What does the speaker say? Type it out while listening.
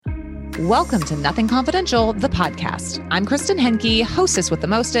Welcome to Nothing Confidential, the podcast. I'm Kristen Henke, hostess with the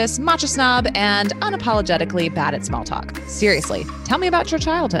mostest, matcha snob, and unapologetically bad at small talk. Seriously, tell me about your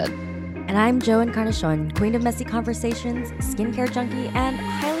childhood. And I'm Jo Encarnacion, queen of messy conversations, skincare junkie, and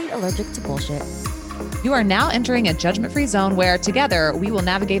highly allergic to bullshit. You are now entering a judgment-free zone where, together, we will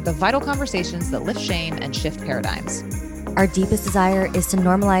navigate the vital conversations that lift shame and shift paradigms. Our deepest desire is to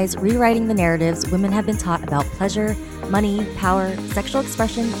normalize rewriting the narratives women have been taught about pleasure, money, power, sexual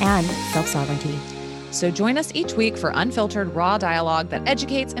expression, and self-sovereignty. So join us each week for unfiltered, raw dialogue that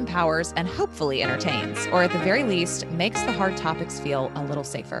educates, empowers, and hopefully entertains, or at the very least, makes the hard topics feel a little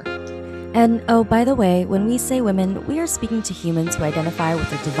safer. And oh, by the way, when we say women, we are speaking to humans who identify with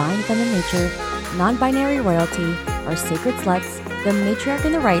their divine feminine nature, non-binary royalty, our sacred sluts, the matriarch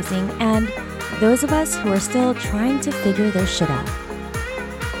in the rising, and those of us who are still trying to figure their shit out.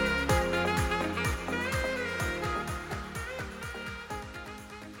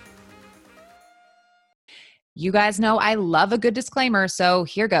 You guys know I love a good disclaimer, so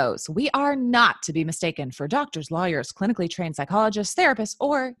here goes. We are not to be mistaken for doctors, lawyers, clinically trained psychologists, therapists,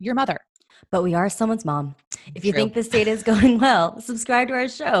 or your mother. But we are someone's mom. If you True. think this date is going well, subscribe to our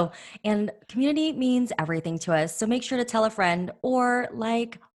show. And community means everything to us, so make sure to tell a friend or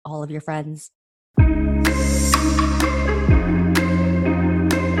like all of your friends.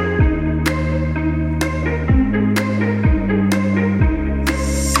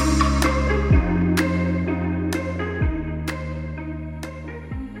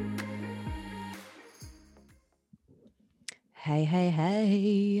 Hey, hey,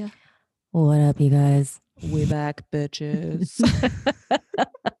 hey. What up, you guys? We back, bitches.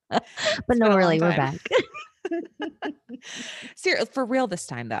 But no, really, we're back. For real this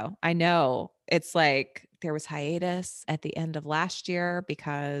time, though. I know it's like there was hiatus at the end of last year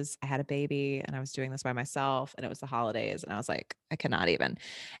because I had a baby and I was doing this by myself and it was the holidays and I was like, I cannot even.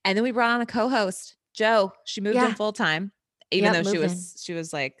 And then we brought on a co-host, Jo. She moved in full time, even though she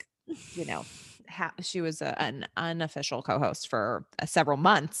was like, you know, she was an unofficial co-host for several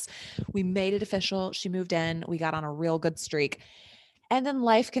months. We made it official. She moved in. We got on a real good streak. And then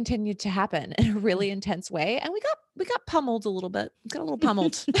life continued to happen in a really intense way. And we got pummeled a little bit. Got a little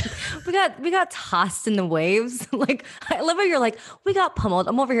pummeled. we got tossed in the waves. Like, I love how you're like, we got pummeled.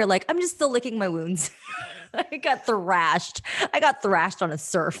 I'm over here like, I'm just still licking my wounds. I got thrashed. I got thrashed on a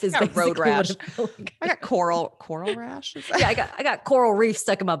surf. Is got road rash. Like. I got coral rash. Yeah, I got coral reef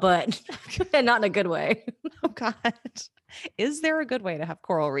stuck in my butt. And not in a good way. Oh God. Is there a good way to have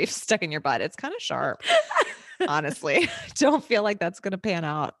coral reef stuck in your butt? It's kind of sharp. Honestly, I don't feel like that's going to pan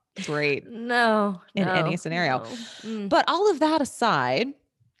out great. No, in any scenario. No. But all of that aside,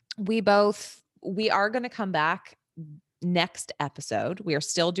 we are going to come back next episode. We are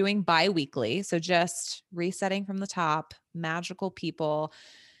still doing bi-weekly. So just resetting from the top, magical people.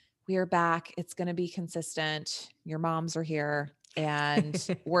 We are back. It's going to be consistent. Your moms are here and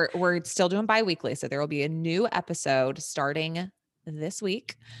we're still doing bi-weekly. So there will be a new episode starting this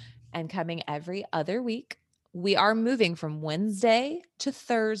week and coming every other week. We are moving from Wednesday to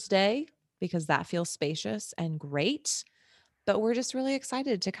Thursday because that feels spacious and great. But we're just really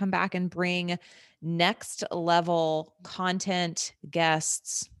excited to come back and bring next level content,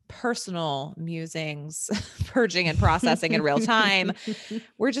 guests, personal musings, purging and processing in real time.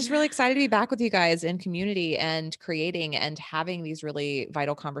 We're just really excited to be back with you guys in community and creating and having these really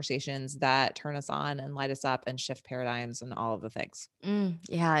vital conversations that turn us on and light us up and shift paradigms and all of the things.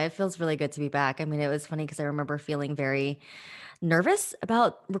 Yeah, it feels really good to be back. I mean, it was funny because I remember feeling very nervous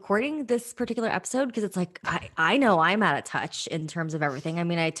about recording this particular episode because it's like, I know I'm out of touch in terms of everything. I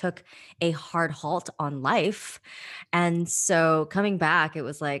mean, I took a hard halt on life. And so coming back, it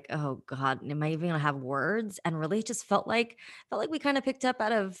was like, oh God, am I even gonna have words? And really just felt like we kind of picked up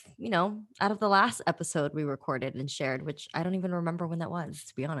out of the last episode we recorded and shared, which I don't even remember when that was,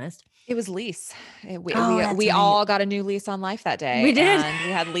 to be honest. It was Lise. We all got a new lease on life that day. We did. And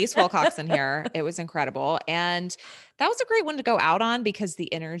we had Lise Wilcox in here. It was incredible. And that was a great one to go out on because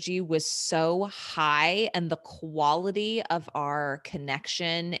the energy was so high and the quality of our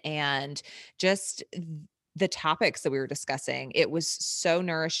connection and just the topics that we were discussing. It was so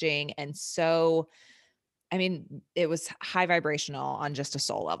nourishing and so, I mean, it was high vibrational on just a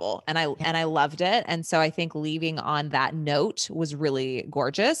soul level and I loved it. And so I think leaving on that note was really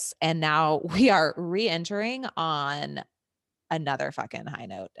gorgeous. And now we are re-entering on another fucking high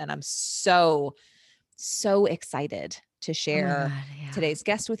note. And I'm so excited to share today's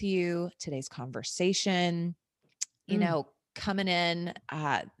guest with you, today's conversation, coming in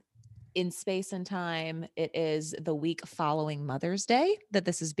space and time. It is the week following Mother's Day that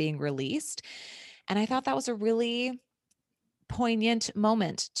this is being released. And I thought that was a really poignant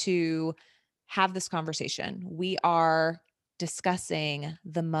moment to have this conversation. We are discussing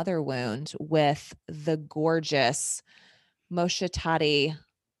the mother wound with the gorgeous Moshe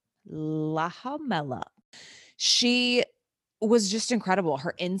Lahamela. She was just incredible.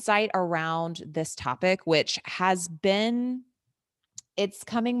 Her insight around this topic, which has been, it's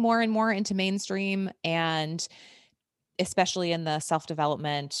coming more and more into mainstream, and especially in the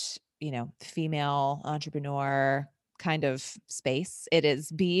self-development, female entrepreneur kind of space, it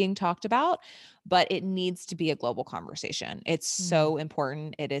is being talked about, but it needs to be a global conversation. It's so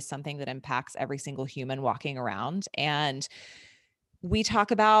important. It is something that impacts every single human walking around. And we talk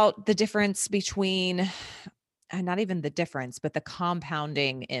about the difference between, and not even the difference, but the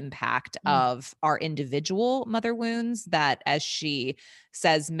compounding impact of our individual mother wounds that, as she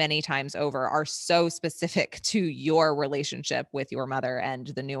says many times over, are so specific to your relationship with your mother and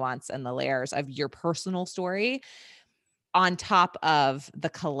the nuance and the layers of your personal story, on top of the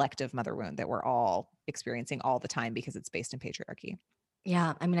collective mother wound that we're all experiencing all the time because it's based in patriarchy.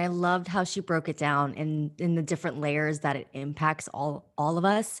 Yeah, I mean, I loved how she broke it down in the different layers that it impacts all of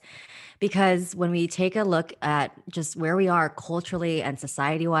us. Because when we take a look at just where we are culturally and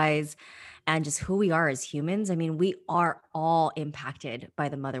society wise, and just who we are as humans, I mean, we are all impacted by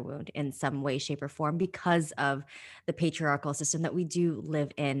the mother wound in some way, shape, or form because of the patriarchal system that we do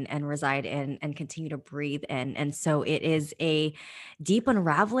live in and reside in and continue to breathe in. And so it is a deep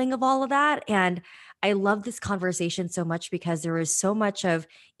unraveling of all of that. And I love this conversation so much because there was so much of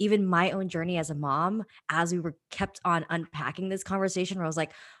even my own journey as a mom as we were kept on unpacking this conversation where I was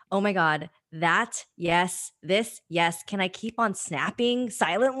like, oh my God, that, yes, this, yes. Can I keep on snapping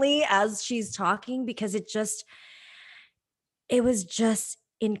silently as she's talking? Because it was just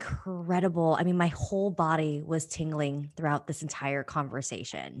incredible. I mean, my whole body was tingling throughout this entire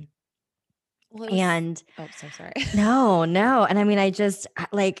conversation. Well, it was, And oh, so sorry. no. And I mean,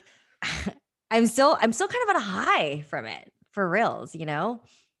 like, I'm still kind of on a high from it for reals,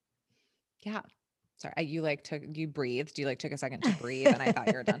 Yeah. Sorry. You breathed. You took a second to breathe, and I thought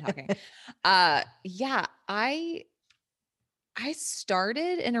you were done talking. Yeah, I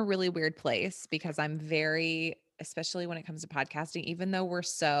started in a really weird place because I'm very, especially when it comes to podcasting, even though we're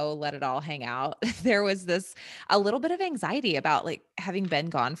so let it all hang out, there was a little bit of anxiety about having been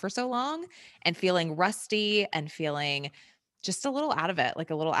gone for so long and feeling rusty and feeling just a little out of it,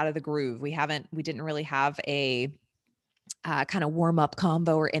 a little out of the groove. We didn't really have a kind of warm up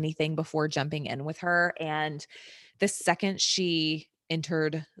combo or anything before jumping in with her. And the second she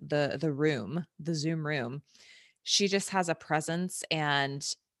entered the room, the Zoom room, she just has a presence, and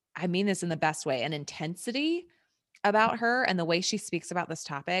I mean this in the best way, an intensity about her and the way she speaks about this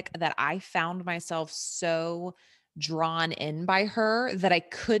topic that I found myself so drawn in by her that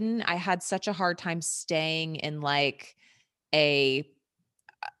I had such a hard time staying in a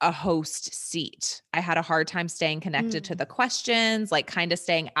host seat. I had a hard time staying connected to the questions, kind of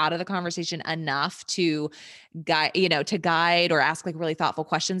staying out of the conversation enough to guide or ask really thoughtful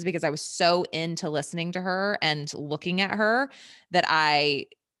questions, because I was so into listening to her and looking at her that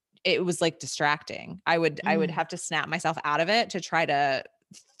it was distracting. I would have to snap myself out of it to try to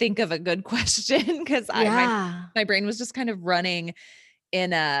think of a good question, because Yeah. my brain was just kind of running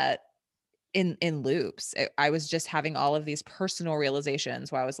in loops. I was just having all of these personal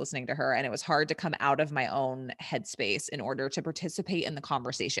realizations while I was listening to her, and it was hard to come out of my own headspace in order to participate in the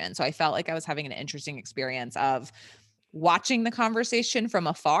conversation. So I felt like I was having an interesting experience of watching the conversation from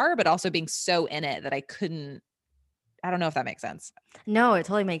afar, but also being so in it that I don't know if that makes sense. No, it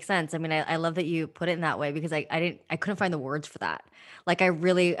totally makes sense. I mean, I love that you put it in that way because I couldn't find the words for that.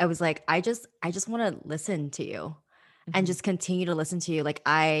 I was like, I just want to listen to you and Mhm. just continue to listen to you.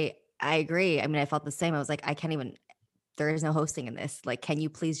 I agree. I mean, I felt the same. I was like, I can't even, there is no hosting in this. Like, can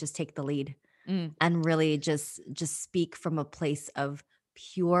you please just take the lead Mm. and really just speak from a place of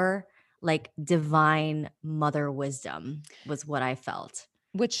pure, divine mother wisdom was what I felt.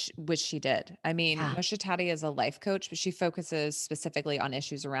 Which she did. I mean, Yeah. Moshe Tati is a life coach, but she focuses specifically on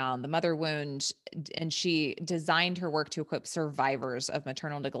issues around the mother wound, and she designed her work to equip survivors of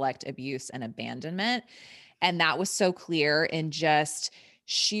maternal neglect, abuse, and abandonment. And that was so clear in just,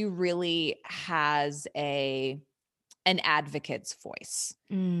 she really has an advocate's voice.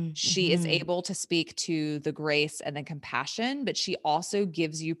 She is Mhm. able to speak to the grace and the compassion, but she also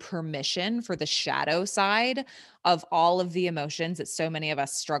gives you permission for the shadow side of all of the emotions that so many of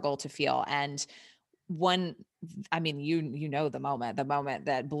us struggle to feel. And one, I mean, you know, the moment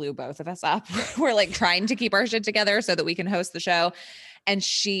that blew both of us up, we're trying to keep our shit together so that we can host the show. And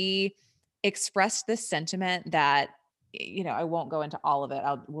she expressed this sentiment that I won't go into all of it.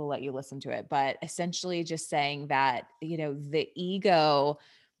 We'll let you listen to it, but essentially just saying that, the ego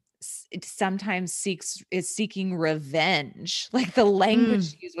it sometimes is seeking revenge. Like the language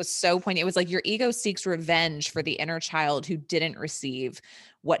Mm. she used was so poignant. It was like your ego seeks revenge for the inner child who didn't receive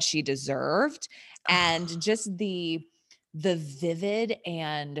what she deserved. And just the vivid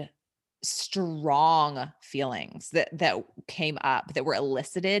and strong feelings that came up that were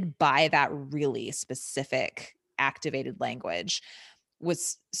elicited by that really specific activated language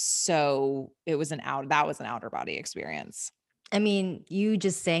was that was an outer body experience. I mean, you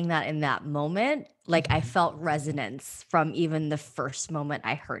just saying that in that moment, like I Mhm. felt resonance from even the first moment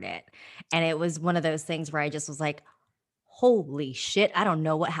I heard it. And it was one of those things where I just was like, holy shit, I don't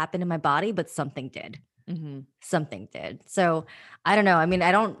know what happened in my body, but something did. Mhm. Something did. So I don't know. I mean,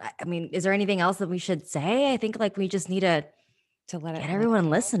 I mean, is there anything else that we should say? I think like we just need to To get let it everyone go.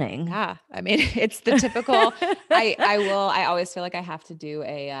 listening. Yeah. I mean, it's the typical I always feel like I have to do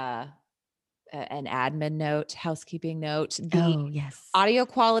an admin note, housekeeping note. The Oh, yes. audio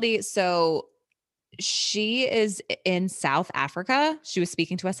quality, so she is in South Africa. She was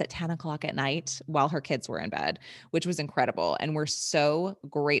speaking to us at 10 o'clock at night while her kids were in bed, which was incredible. And we're so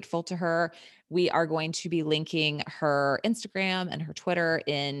grateful to her. We are going to be linking her Instagram and her Twitter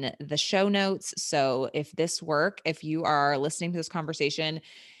in the show notes. So if you are listening to this conversation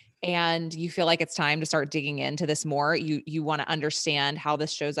and you feel like it's time to start digging into this more, you want to understand how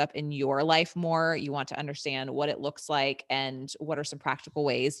this shows up in your life more, you want to understand what it looks like and what are some practical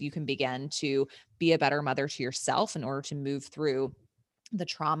ways you can begin to be a better mother to yourself in order to move through the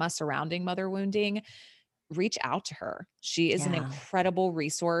trauma surrounding mother wounding, reach out to her. She is an Yeah. incredible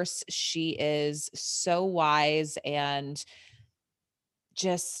resource. She is so wise and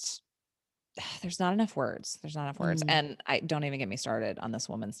just there's not enough words. There's not enough words. Mm. And I don't even get me started on this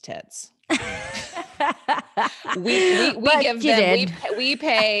woman's tits. We But give you them did. we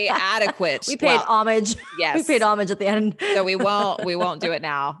pay adequate. We paid Well, homage. We paid yes. homage at the end. So we won't do it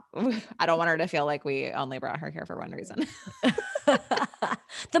now. I don't want her to feel like we only brought her here for one reason. The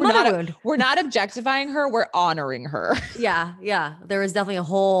We're mother not wound. we're not objectifying her, we're honoring her. Yeah, yeah. There was definitely a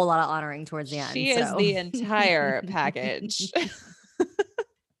whole lot of honoring towards the end. She is So, the entire package.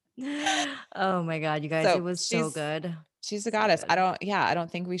 oh my God, you guys, it So was so good. she's a So goddess. good. I don't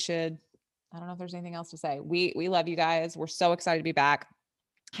think we should I don't know if there's anything else to say. We love you guys. We're so excited to be back.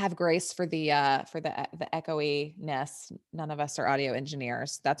 Have grace for the echoiness. None of us are audio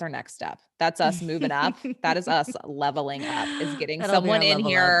engineers. That's our next step. That's us moving up. That is us leveling up, is getting That'll be someone our in level up.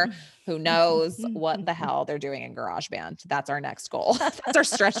 here who knows what the hell they're doing in GarageBand. That's our next goal. That's our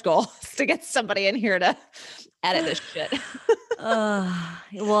stretch goal, is to get somebody in here to edit this shit.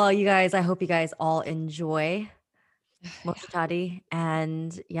 Well, you guys, I hope you guys all enjoy Mochitati.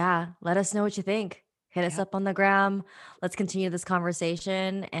 And yeah, let us know what you think. Hit us Yep. up on the gram. Let's continue this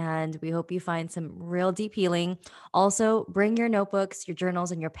conversation. And we hope you find some real deep healing. Also, bring your notebooks, your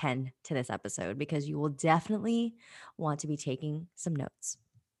journals, and your pen to this episode because you will definitely want to be taking some notes.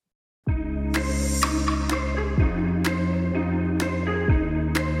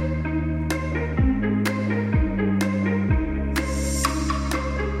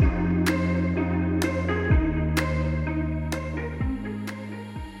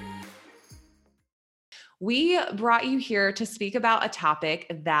 We brought you here to speak about a topic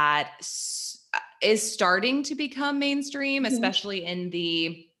that is starting to become mainstream, especially in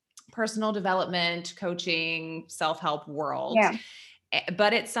the personal development, coaching, self-help world. Yeah.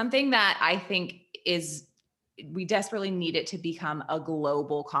 But it's something that I think we desperately need it to become a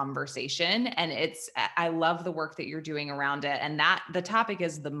global conversation. And I love the work that you're doing around it. And that the topic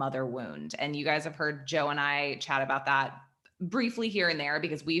is the mother wound. And you guys have heard Joe and I chat about that briefly here and there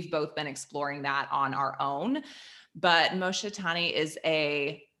because we've both been exploring that on our own. But Mochitani is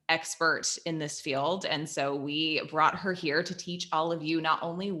a expert in this field. And so we brought her here to teach all of you not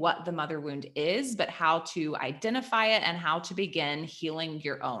only what the mother wound is, but how to identify it and how to begin healing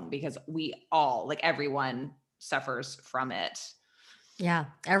your own, because we all, like everyone, suffers from it. Yeah,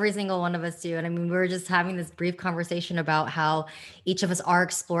 every single one of us do. And I mean, we were just having this brief conversation about how each of us are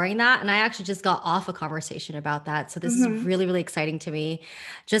exploring that. And I actually just got off a conversation about that. So this is really, really exciting to me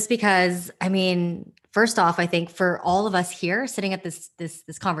just because, I mean, first off, I think for all of us here sitting at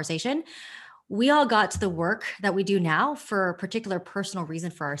this conversation, we all got to the work that we do now for a particular personal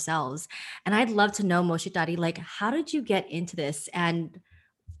reason for ourselves. And I'd love to know, Mochitati, like, how did you get into this? And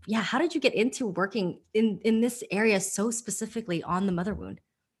yeah, how did you get into working in this area so specifically on the mother wound?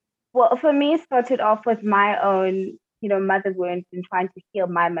 Well, for me, it started off with my own, mother wounds and trying to heal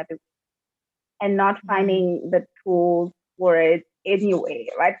my mother wound and not finding the tools for it anyway,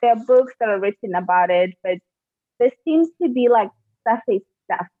 right? There are books that are written about it, but There seems to be like surface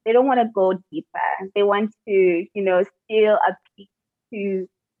stuff. They don't want to go deeper. They want to, still appeal to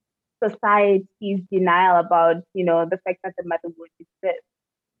society's denial about, the fact that the mother wound exists.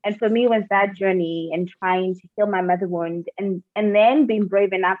 And for me, it was that journey and trying to heal my mother wound and then being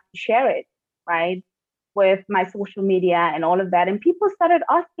brave enough to share it, right? With my social media and all of that. And people started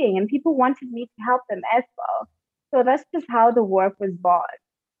asking and people wanted me to help them as well. So that's just how the work was born.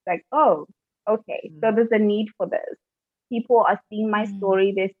 Like, oh, okay, so there's a need for this. People are seeing my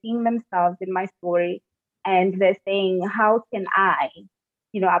story, they're seeing themselves in my story, and they're saying, how can I,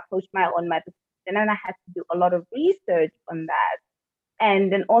 approach my own mother? And then I had to do a lot of research on that.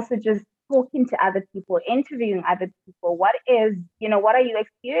 And then also just talking to other people, interviewing other people. What are you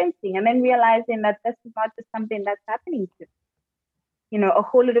experiencing? And then realizing that this is not just something that's happening to me. A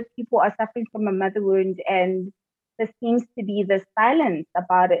whole lot of people are suffering from a mother wound, and there seems to be the silence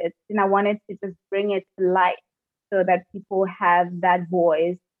about it. And I wanted to just bring it to light so that people have that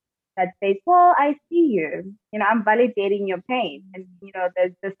voice that says, well, I see you. I'm validating your pain. And,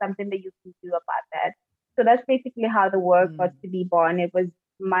 there's something that you can do about that. So that's basically how the work got to be born. It was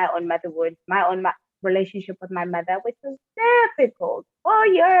my own mother wound, my own relationship with my mother, which was difficult. 4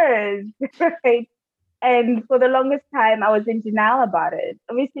 years, right? And for the longest time, I was in denial about it.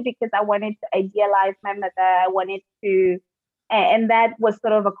 Obviously, because I wanted to idealize my mother. I wanted to, and that was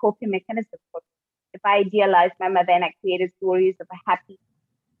sort of a coping mechanism for me. If I idealized my mother and I created stories of a happy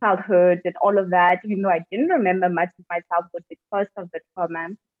childhood and all of that, even though I didn't remember much of my childhood because of the trauma,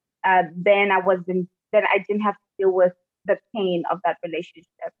 then I didn't have to deal with the pain of that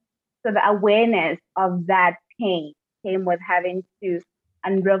relationship. So the awareness of that pain came with having to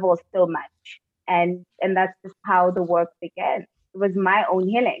unravel so much. And that's just how the work began. It was my own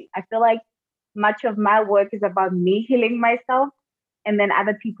healing. I feel like much of my work is about me healing myself, and then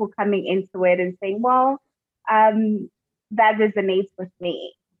other people coming into it and saying, well, that resonates with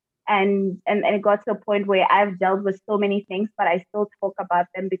me. And it got to a point where I've dealt with so many things, but I still talk about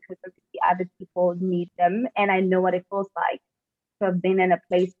them because of the other people need them. And I know what it feels like to have been in a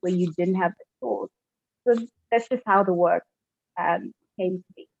place where you didn't have the tools. So that's just how the work came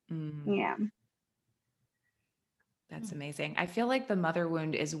to be. Yeah. That's amazing. I feel like the mother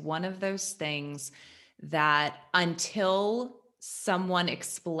wound is one of those things that until someone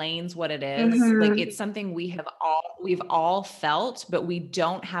explains what it is, like it's something we've all felt, but we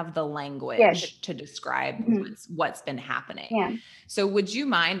don't have the language to describe what's been happening. Yeah. So would you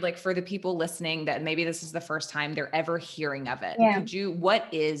mind, like, for the people listening that maybe this is the first time they're ever hearing of it, what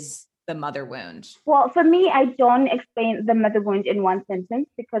is the mother wound? Well, for me, I don't explain the mother wound in one sentence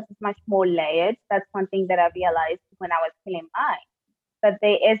because it's much more layered. That's one thing that I realized when I was healing mine. But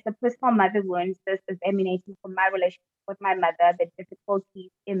there is the personal mother wounds. This is emanating from my relationship with my mother, the difficulties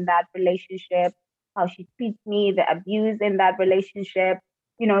in that relationship, how she treats me, the abuse in that relationship,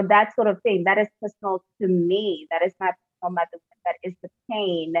 that sort of thing. That is personal to me. That is my personal mother wound. That is the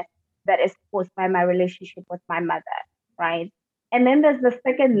pain that is caused by my relationship with my mother, right? And then there's the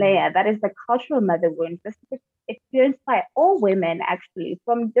second layer, that is the cultural mother wound. This is experienced by all women, actually,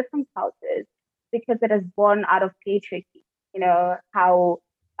 from different cultures, because it is born out of patriarchy. How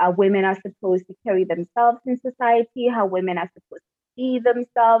women are supposed to carry themselves in society, how women are supposed to see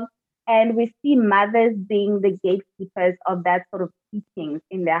themselves. And we see mothers being the gatekeepers of that sort of teachings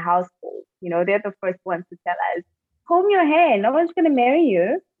in their household. They're the first ones to tell us, comb your hair, no one's going to marry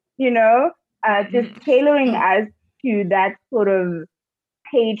you, just tailoring us to that sort of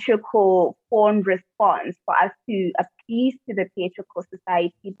patriarchal formed response for us to appease to the patriarchal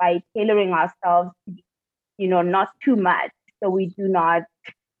society by tailoring ourselves to be, not too much, so we do not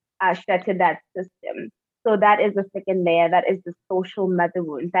shatter that system. So that is the second layer. That is the social mother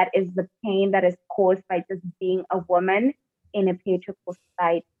wound. That is the pain that is caused by just being a woman in a patriarchal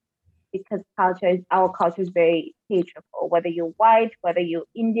society, because our culture is very patriarchal. Whether you're white, whether you're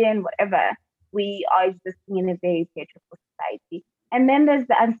Indian, whatever, we are existing in a very patriarchal society. And then there's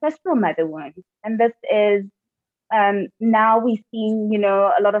the ancestral mother wound. And this is now we're seeing,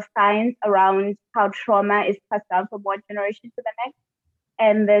 a lot of science around how trauma is passed down from one generation to the next.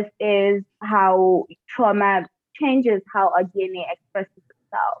 And this is how trauma changes how our DNA expresses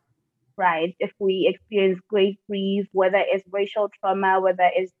itself, right? If we experience great grief, whether it's racial trauma, whether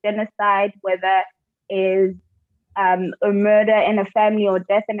it's genocide, whether it's a murder in a family or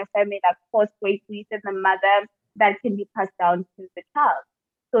death in a family that caused great grief in the mother, that can be passed down to the child.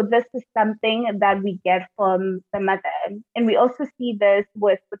 So this is something that we get from the mother. And we also see this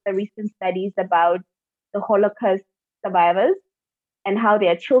with the recent studies about the Holocaust survivors and how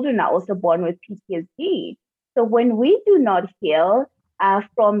their children are also born with PTSD. So when we do not heal,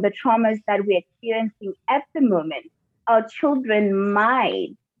 from the traumas that we're experiencing at the moment, our children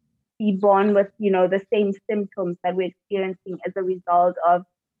might be born with, the same symptoms that we're experiencing as a result of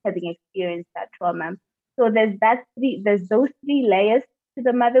having experienced that trauma. So there's those three layers to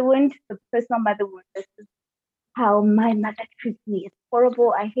the mother wound. The personal mother wound, this is how my mother treats me. It's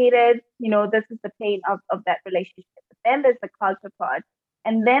horrible. I hate it. This is the pain of that relationship. But then there's the culture part.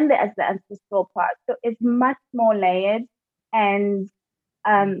 And then there's the ancestral part. So it's much more layered. And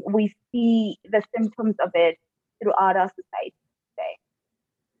we see the symptoms of it throughout our society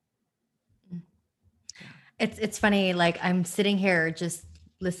today. It's funny, like I'm sitting here just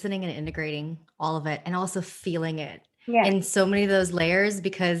listening and integrating all of it and also feeling it in so many of those layers,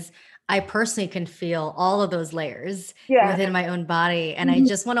 because I personally can feel all of those layers within my own body. And I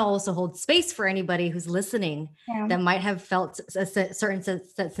just want to also hold space for anybody who's listening that might have felt a certain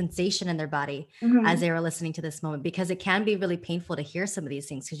sensation in their body as they were listening to this moment, because it can be really painful to hear some of these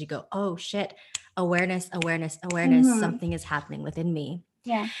things, because you go, oh shit, awareness, something is happening within me.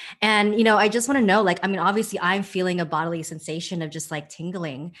 Yeah. And, I just want to know, like, I mean, obviously I'm feeling a bodily sensation of just like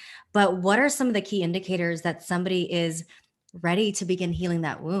tingling, but what are some of the key indicators that somebody is ready to begin healing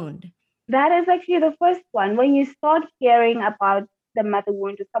that wound? That is actually the first one. When you start hearing about the mother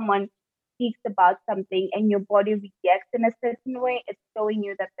wound, or someone speaks about something and your body reacts in a certain way, it's showing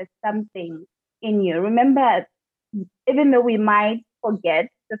you that there's something in you. Remember, even though we might forget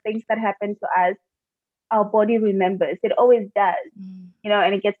the things that happen to us, our body remembers. It always does,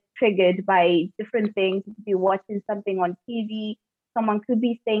 and it gets triggered by different things. You could be watching something on TV, someone could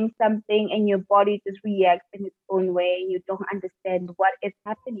be saying something, and your body just reacts in its own way, and you don't understand what is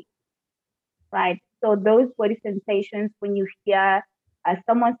happening, right? So those body sensations, when you hear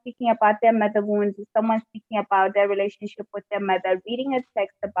someone speaking about their mother wounds, someone speaking about their relationship with their mother, reading a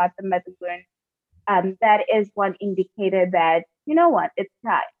text about the mother wound, that is one indicator that, it's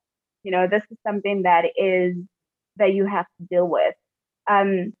time. This is something that you have to deal with.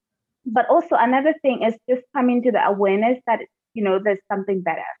 But also another thing is just coming to the awareness that, there's something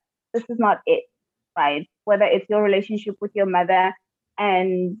better. This is not it, right? Whether it's your relationship with your mother,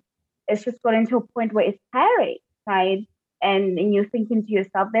 and it's just gotten to a point where it's tiring, right? And you're thinking to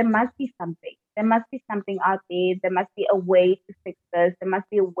yourself, there must be something. There must be something out there. There must be a way to fix this. There must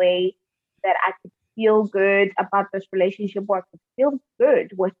be a way that I could feel good about this relationship, or I could feel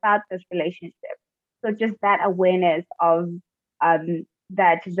good without this relationship. So just that awareness of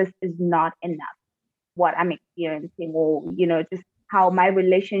that this is not enough, what I'm experiencing, or, just how my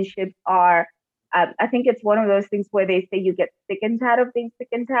relationships are. I think it's one of those things where they say you get sick and tired of being sick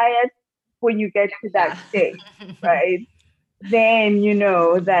and tired. When you get to that stage, right? Then you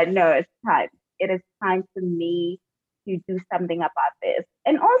know that, no, it's time. It is time for me to do something about this.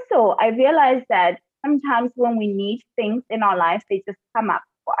 And also, I realized that sometimes when we need things in our life, they just come up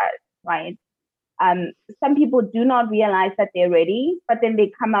for us, right? Some people do not realize that they're ready, but then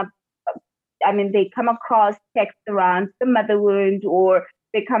they come across text around the mother wound, or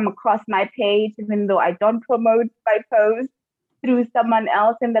they come across my page, even though I don't promote my post, through someone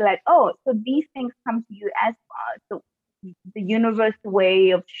else, and they're like, oh, so these things come to you as well. So the universe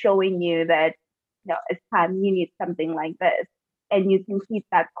way of showing you that, it's time, you need something like this, and you can keep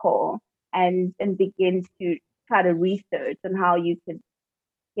that call and begin to try to research on how you can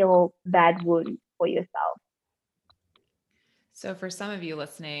heal that wound for yourself. So for some of you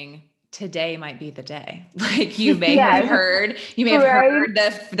listening, today might be the day. Like you may have heard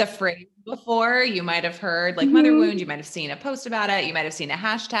the phrase before. You might have heard like mother wound. You might have seen a post about it. You might have seen a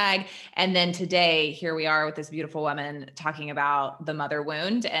hashtag. And then today, here we are with this beautiful woman talking about the mother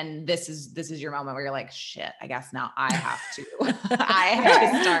wound. And this is your moment where you're like, shit, I guess now I have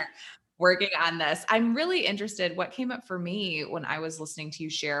to start working on this. I'm really interested. What came up for me when I was listening to you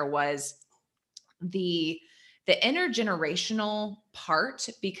share was the intergenerational part,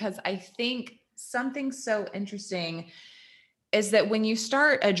 because I think something so interesting is that when you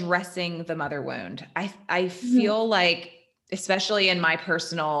start addressing the mother wound, I feel like, especially in my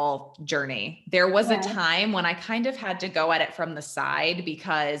personal journey, there was a time when I kind of had to go at it from the side,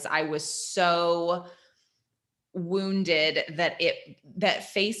 because I was so wounded that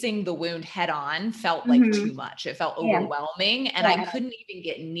facing the wound head on felt like too much. It felt overwhelming, and I couldn't even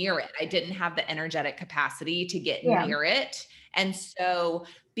get near it. I didn't have the energetic capacity to get near it. And so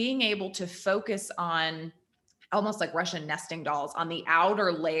being able to focus on, almost like Russian nesting dolls, on the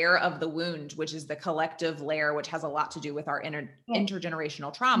outer layer of the wound, which is the collective layer, which has a lot to do with our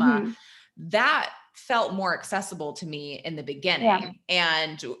intergenerational trauma, that felt more accessible to me in the beginning.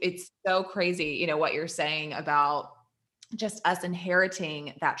 And it's so crazy, what you're saying about just us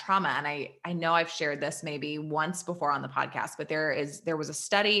inheriting that trauma. And I know I've shared this maybe once before on the podcast, but there was a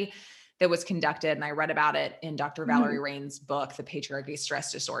study that was conducted, and I read about it in Dr. Valerie Rain's book, The Patriarchy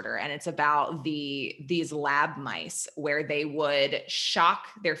Stress Disorder. And it's about these lab mice where they would shock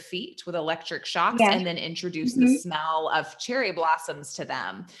their feet with electric shocks and then introduce the smell of cherry blossoms to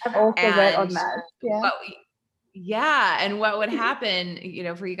them. I've also read on that. And what would happen,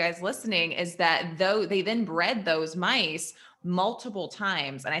 for you guys listening, is that though they then bred those mice multiple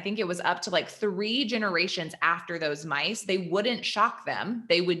times, and I think it was up to like 3 generations after those mice, they wouldn't shock them.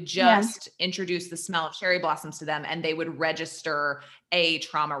 They would just introduce the smell of cherry blossoms to them, and they would register a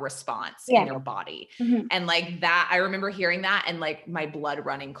trauma response in their body. And like that, I remember hearing that and like my blood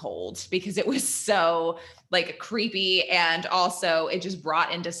running cold, because it was so like creepy. And also it just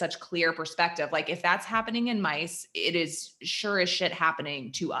brought into such clear perspective. Like if that's happening in mice, it is sure as shit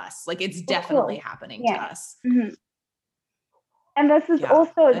happening to us. Like it's definitely happening to us. And this is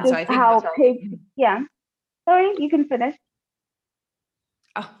also just so how pigs, Sorry, you can finish.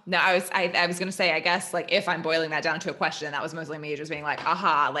 Oh, no, I was going to say, I guess like if I'm boiling that down to a question, that was mostly me just being like,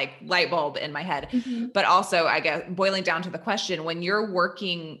 aha, like light bulb in my head. But also I guess boiling down to the question, when you're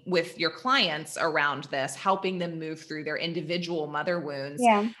working with your clients around this, helping them move through their individual mother wounds,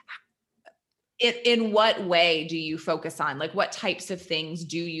 in what way do you focus on? Like what types of things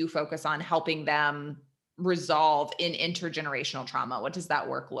do you focus on helping them resolve in intergenerational trauma? What does that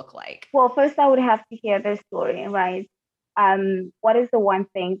work look like? Well, first I would have to hear their story, right? What is the one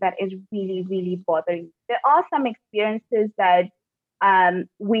thing that is really, really bothering you? There are some experiences that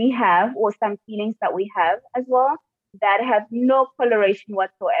we have, or some feelings that we have as well, that have no correlation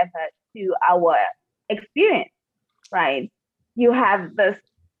whatsoever to our experience, right? You have this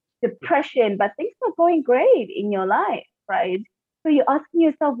depression, but things are going great in your life, right? So you're asking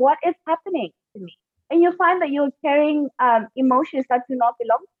yourself, what is happening to me? And you find that you're carrying emotions that do not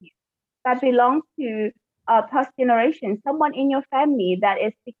belong to you, that belong to past generations, someone in your family that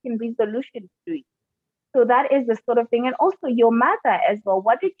is seeking resolution to you. So that is the sort of thing. And also your mother as well.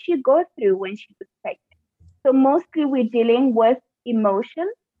 What did she go through when she was pregnant? So mostly we're dealing with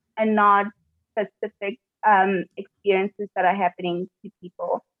emotions and not specific experiences that are happening to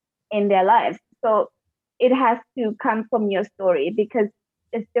people in their lives. So it has to come from your story, because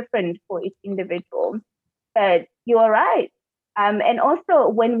it's different for each individual. But you are right. And also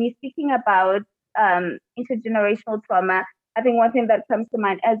when we're speaking about intergenerational trauma, I think one thing that comes to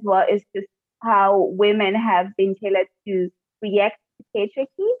mind as well is just how women have been tailored to react to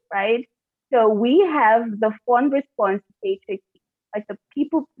patriarchy, right? So we have the fawn response to patriarchy, like the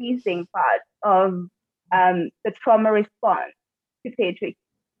people-pleasing part of the trauma response to patriarchy.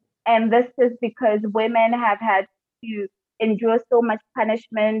 And this is because women have had to endure so much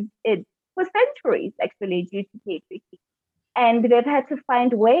punishment for centuries, actually, due to patriarchy. And they've had to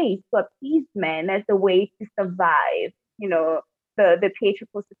find ways to appease men as a way to survive, the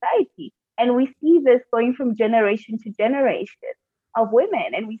patriarchal society. And we see this going from generation to generation of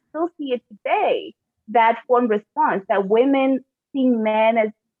women. And we still see it today, that fawn response, that women see men as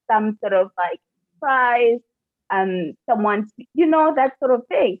some sort of like prize, someone, that sort of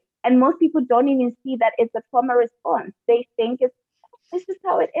thing. And most people don't even see that it's a trauma response. They think this is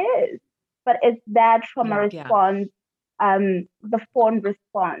how it is. But it's that trauma response, the fawn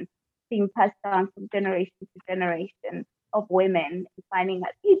response being passed down from generation to generation of women, finding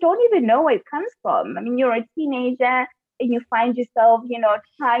that you don't even know where it comes from. I mean, you're a teenager and you find yourself,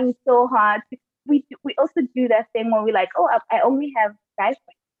 trying so hard. We also do that thing where we're like, oh, I only have guy friends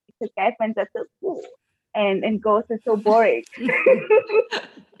because guy friends are so cool and girls are so boring.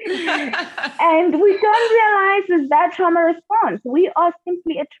 And we don't realize is that trauma response. We are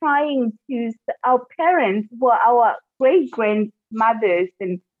simply trying to, our parents were our great-grandmothers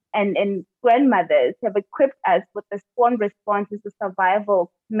and grandmothers have equipped us with the fawn response as a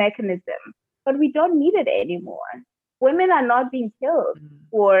survival mechanism, but we don't need it anymore. Women are not being killed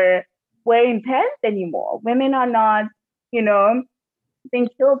for wearing pants anymore. Women are not, being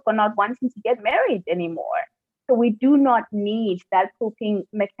killed for not wanting to get married anymore. So we do not need that coping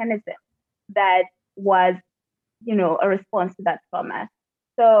mechanism that was, a response to that trauma.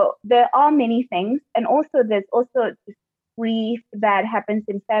 So there are many things. And also there's also this grief that happens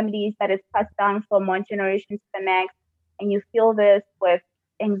in families that is passed down from one generation to the next. And you feel this with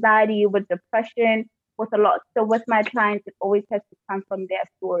anxiety, with depression, with a lot. So with my clients, it always has to come from their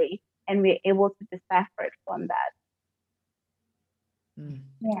story. And we're able to decipher it from that.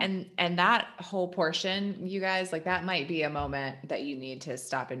 Yeah. And that whole portion, you guys, like that might be a moment that you need to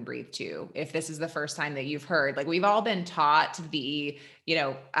stop and breathe too. If this is the first time that you've heard, like we've all been taught the,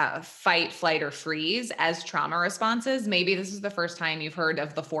 fight, flight, or freeze as trauma responses. Maybe this is the first time you've heard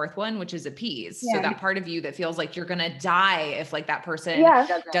of the fourth one, which is appease. So Yeah. that part of you that feels like you're going to die if like that person Yeah.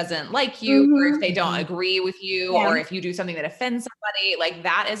 doesn't like you, or if they don't Mhm. agree with you, Yeah. or if you do something that offends somebody, like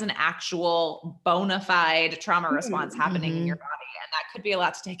that is an actual bona fide trauma response happening in your body. And that could be a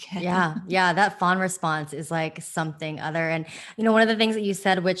lot to take in. Yeah, that fawn response is like something other. And one of the things that you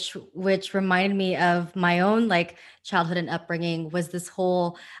said, which reminded me of my own like childhood and upbringing, was this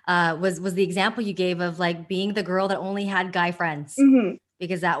whole was the example you gave of like being the girl that only had guy friends. Mm-hmm.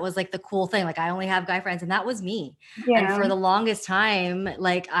 Because that was like the cool thing. Like I only have guy friends, and that was me. And Yeah. for the longest time,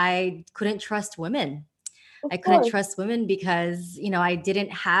 like I couldn't trust women. Of I couldn't course. trust women because, I didn't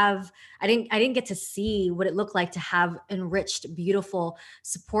get to see what it looked like to have enriched, beautiful,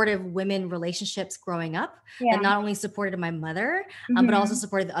 supportive women relationships growing up Yeah. that not only supported my mother, but also Mm-hmm.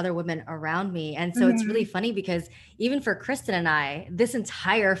 supported the other women around me. And so it's Mm-hmm. really funny because even for Kristen and I, this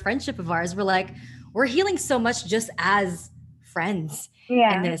entire friendship of ours, we're healing so much just as friends in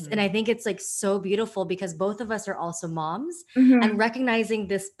Yeah. this. And I think it's like so beautiful because both of us are also moms, Mm-hmm. and recognizing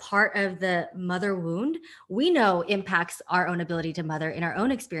this part of the mother wound we know impacts our own ability to mother in our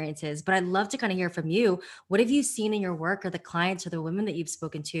own experiences. But I'd love to kind of hear from you. What have you seen in your work, or the clients or the women that you've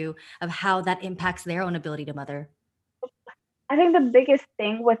spoken to, of how that impacts their own ability to mother? I think the biggest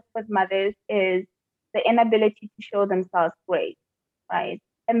thing with mothers is the inability to show themselves grace, right?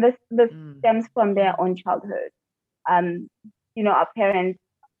 And this stems from their own childhood. Our parents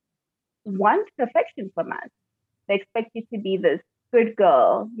want perfection from us. They expect you to be this good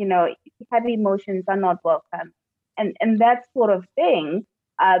girl, heavy emotions are not welcome. And that sort of thing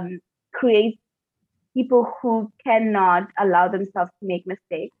creates people who cannot allow themselves to make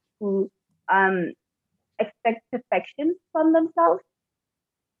mistakes, who expect perfection from themselves.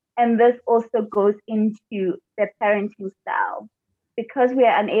 And this also goes into their parenting style. Because we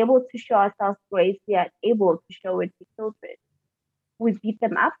are unable to show ourselves grace, we are able to show it to children. We beat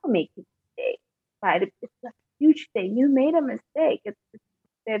them up for making mistakes, right? It's a huge thing. You made a mistake. It's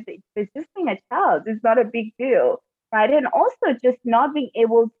just being a child. It's not a big deal, right? And also just not being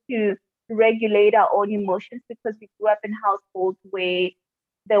able to regulate our own emotions, because we grew up in households where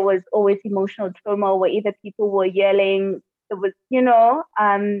there was always emotional trauma, where either people were yelling, there was,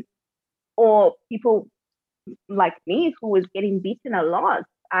 or people like me who was getting beaten a lot.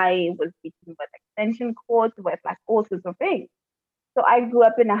 I was beaten with extension cords, with like all sorts of things. So I grew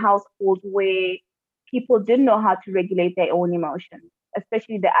up in a household where people didn't know how to regulate their own emotions,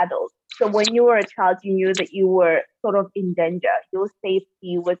 especially the adults. So when you were a child, you knew that you were sort of in danger. Your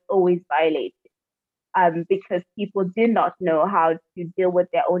safety was always violated, because people did not know how to deal with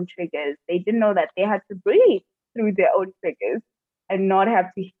their own triggers. They didn't know that they had to breathe through their own triggers and not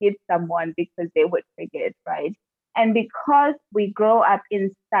have to hit someone because they were triggered, right? And because we grow up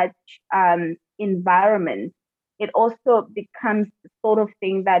in such environments, it also becomes the sort of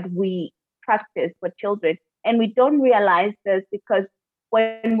thing that we practice with children. And we don't realize this, because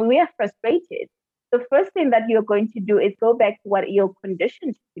when we are frustrated, the first thing that you're going to do is go back to what you're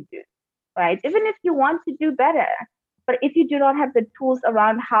conditioned to do, right? Even if you want to do better. But if you do not have the tools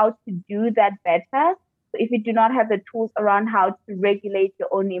around how to do that better, if you do not have the tools around how to regulate your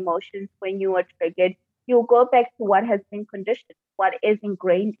own emotions when you are triggered, you'll go back to what has been conditioned, what is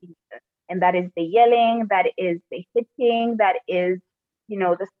ingrained in you. And that is the yelling, that is the hitting, that is,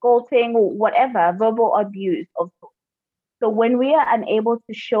 the scolding, whatever, verbal abuse of sorts. So when we are unable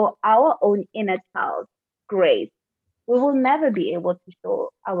to show our own inner child grace, we will never be able to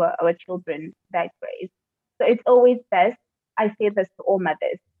show our children that grace. So it's always best, I say this to all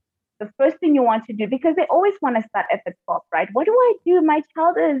mothers, the first thing you want to do, because they always want to start at the top, right? What do I do? My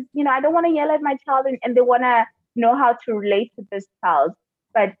child is, I don't want to yell at my child, and they want to know how to relate to this child.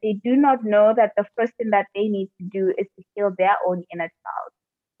 But they do not know that the first thing that they need to do is to heal their own inner child.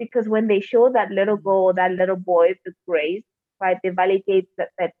 Because when they show that little girl or that little boy the grace, right, they validate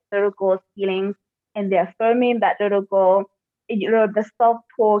that little girl's feelings, and they're affirming that little girl, the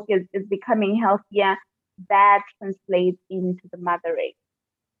self-talk is becoming healthier. That translates into the mothering.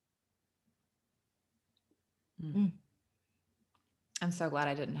 I'm so glad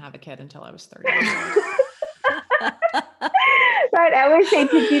I didn't have a kid until I was 30. Right, I always say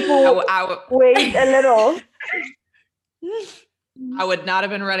to people, wait a little. I would not have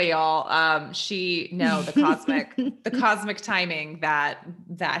been ready, y'all. The cosmic timing that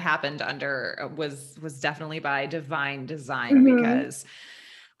happened under was definitely by divine design, because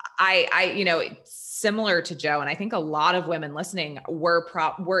I similar to Joe. And I think a lot of women listening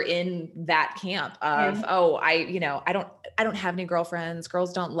were in that camp of, oh, I don't have any girlfriends.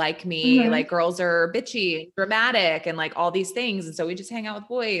 Girls don't like me. Like girls are bitchy, and dramatic, and like all these things. And so we just hang out with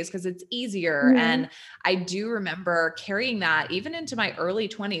boys because it's easier. And I do remember carrying that even into my early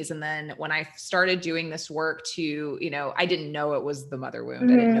 20s. And then when I started doing this work to, I didn't know it was the mother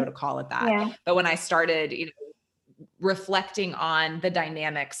wound. I didn't know to call it that. Yeah. But when I started, reflecting on the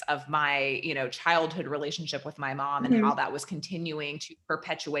dynamics of my, childhood relationship with my mom and how that was continuing to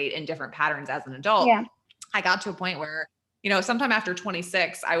perpetuate in different patterns as an adult, I got to a point where, sometime after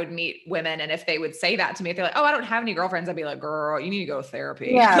 26, I would meet women. And if they would say that to me, if they're like, oh, I don't have any girlfriends, I'd be like, girl, you need to go to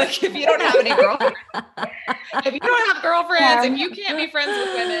therapy. Yeah. Like if you don't have any girlfriends, if you don't have girlfriends, if you can't be friends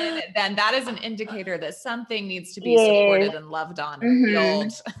with women, then that is an indicator that something needs to be supported and loved on and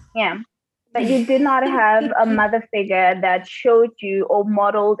healed. Yeah. But you did not have a mother figure that showed you or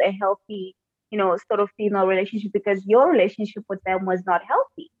modeled a healthy, sort of female relationship, because your relationship with them was not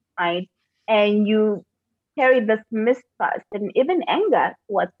healthy, right? And you carry this mistrust and even anger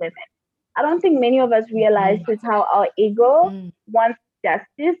towards women. I don't think many of us realize is how our ego wants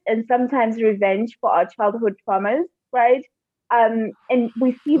justice and sometimes revenge for our childhood traumas, right? And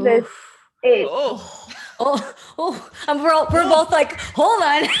we see this. We're both like, hold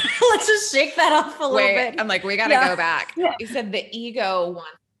on, let's just shake that off a little bit. I'm like, we got to go back. You said the ego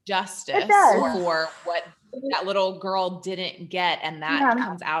wants justice for what that little girl didn't get, and that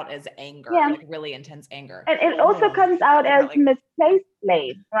comes out as anger, like really intense anger. And it also comes out as misplaced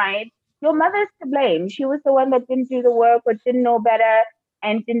blame, right? Your mother's to blame. She was the one that didn't do the work or didn't know better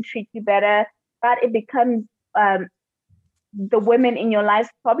and didn't treat you better. But it becomes the women in your life's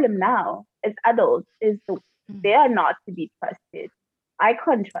problem now as adults they are not to be trusted. I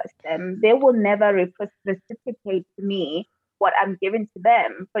can't trust them. They will never reciprocate to me what I'm giving to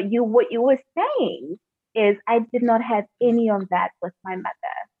them. But what you were saying is I did not have any of that with my mother.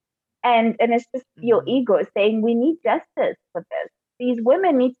 And it's just your ego saying we need justice for this. These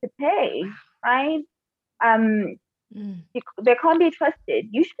women need to pay, right? They can't be trusted.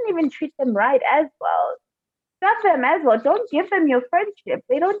 You shouldn't even treat them right as well. Trust them as well. Don't give them your friendship.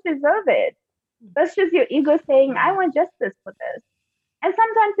 They don't deserve it. That's just your ego saying, I want justice for this. And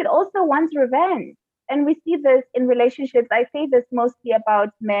sometimes it also wants revenge. And we see this in relationships. I say this mostly about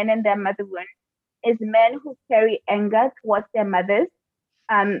men and their mother wound, is men who carry anger towards their mothers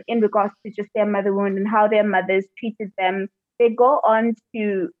in regards to just their mother wound and how their mothers treated them. They go on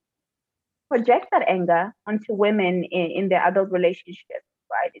to project that anger onto women in their adult relationships,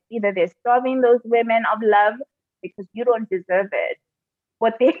 right? It's either they're starving those women of love because you don't deserve it.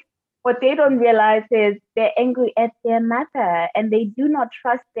 What they don't realize is they're angry at their mother and they do not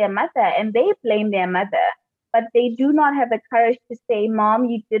trust their mother and they blame their mother, but they do not have the courage to say, Mom,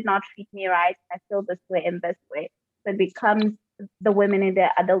 you did not treat me right. I feel this way and this way. So it becomes the women in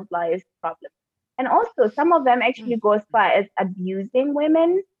their adult lives problem. And also some of them actually go as far as abusing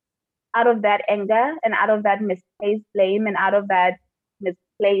women out of that anger and out of that misplaced blame and out of that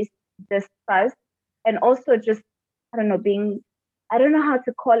misplaced distrust. And also just, I don't know how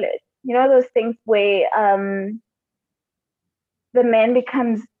to call it. Those things where the man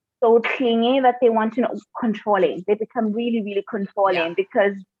becomes so clingy that they want to know, controlling. They become really, really controlling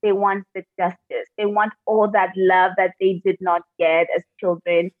because they want the justice. They want all that love that they did not get as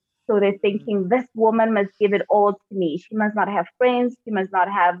children. So they're thinking, this woman must give it all to me. She must not have friends. She must not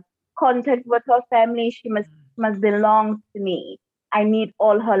have contact with her family. She must belong to me. I need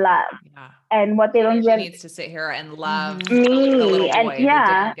all her love. Yeah. And what they don't realize, she needs to sit here and love me, the little boy and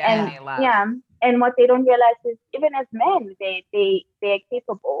that didn't get any love. And what they don't realize is even as men, they are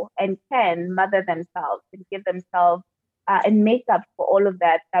capable and can mother themselves and give themselves and make up for all of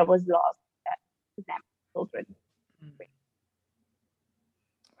that was lost to them, children.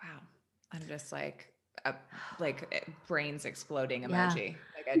 Wow, I'm just like brains exploding emoji.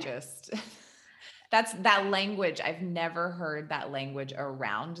 Like I just. That's that language. I've never heard that language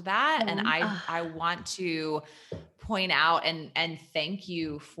around that. And I want to point out and thank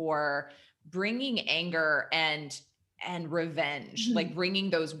you for bringing anger and revenge, like bringing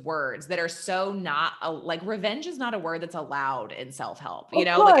those words that are so not like revenge is not a word that's allowed in self-help, like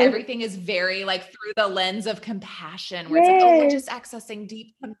everything is very like through the lens of compassion where it's like, oh, we're just accessing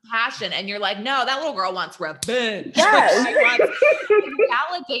deep compassion. And you're like, no, that little girl wants revenge. Yes.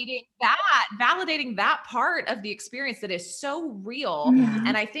 Validating that part of the experience that is so real.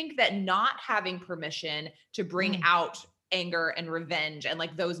 And I think that not having permission to bring out anger and revenge and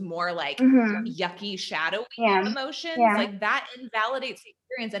like those more like yucky shadowy emotions, like that invalidates the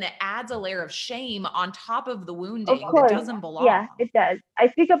experience and it adds a layer of shame on top of the wounding that doesn't belong. Yeah, it does. I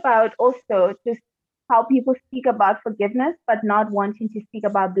think about also just how people speak about forgiveness, but not wanting to speak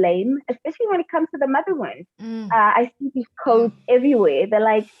about blame, especially when it comes to the mother wound. I see these quotes everywhere. They're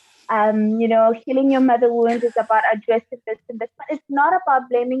like, healing your mother wound is about addressing this and this, but it's not about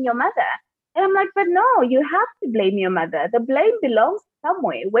blaming your mother. And I'm like, but no, you have to blame your mother. The blame belongs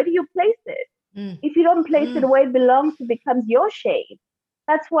somewhere. Where do you place it? If you don't place it where it belongs, it becomes your shame.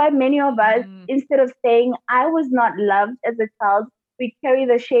 That's why many of us, instead of saying, I was not loved as a child, we carry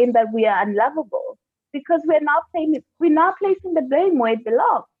the shame that we are unlovable because we're not placing the blame where it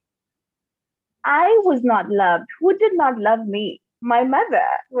belongs. I was not loved. Who did not love me? My mother,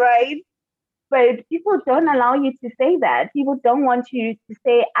 right? But people don't allow you to say that. People don't want you to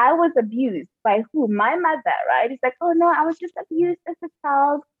say, I was abused by who? My mother, right? It's like, oh no, I was just abused as a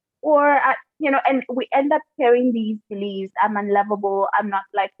child. Or, and we end up carrying these beliefs. I'm unlovable. I'm not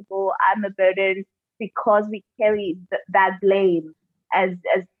likable. I'm a burden because we carry that blame as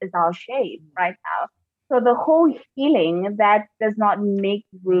our shame right now. So the whole healing that does not make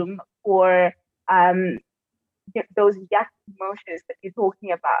room for those yuck emotions that you're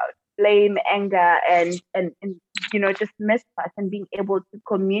talking about, blame, anger, and just mistrust, and being able to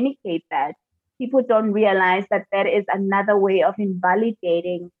communicate that. People don't realize that is another way of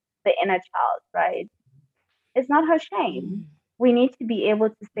invalidating the inner child, right? It's not her shame. We need to be able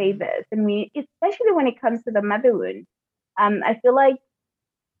to say this, and especially when it comes to the mother wound. I feel like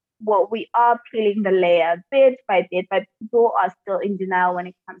we are peeling the layer bit by bit, but people are still in denial when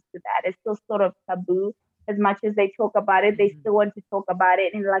it comes to that. It's still sort of taboo. As much as they talk about it, they still want to talk about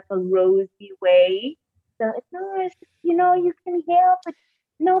it in like a rosy way. So it's you can heal, but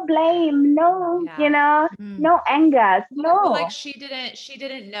no blame, no, no anger, no. Well, like she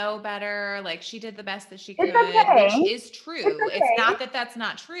didn't know better. Like she did the best that she could, okay. which is true. It's not that that's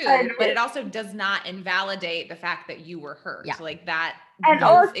not true, but it also does not invalidate the fact that you were hurt. Yeah. Like that. And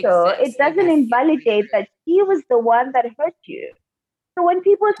also, it doesn't invalidate that she was the one that hurt you. So when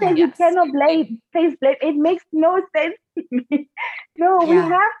people say you cannot place blame, it makes no sense to me. No, we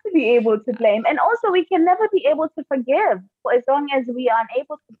have to be able to blame. And also, we can never be able to forgive for as long as we are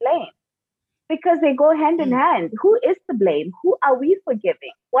unable to blame, because they go hand in hand. Who is to blame? Who are we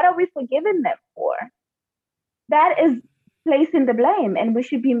forgiving? What are we forgiving them for? That is placing the blame, and we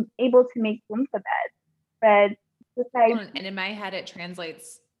should be able to make room for that. But and in my head, it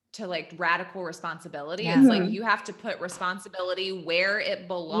translates to like radical responsibility. Yeah. It's like you have to put responsibility where it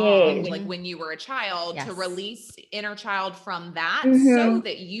belongs, like when you were a child, to release inner child from that, so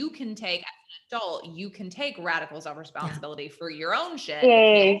that you can take, as an adult, you can take radical self-responsibility for your own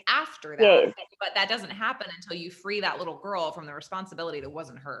shit after that. But that doesn't happen until you free that little girl from the responsibility that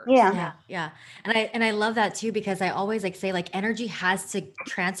wasn't hers. Yeah. And I love that too, because I always like say like energy has to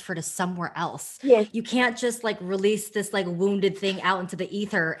transfer to somewhere else. You can't just like release this like wounded thing out into the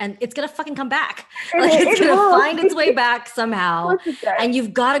ether and it's gonna fucking come back. Like it's gonna find its way back somehow. And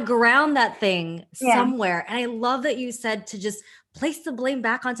you've got to ground that thing somewhere. And I love that you said to just place the blame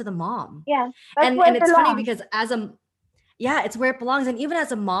back onto the mom. And it's funny because it's where it belongs. And even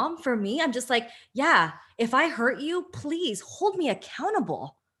as a mom, for me, I'm just like, if I hurt you, please hold me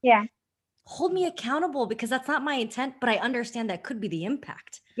accountable. Hold me accountable, because that's not my intent, but I understand that could be the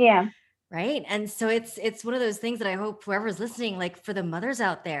impact. Right. And so it's one of those things that I hope whoever's listening, like for the mothers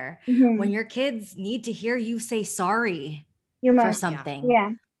out there, when your kids need to hear you say sorry for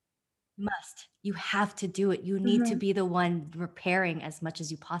something, you have to do it. You need to be the one repairing as much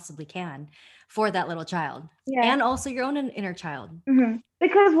as you possibly can for that little child and also your own inner child.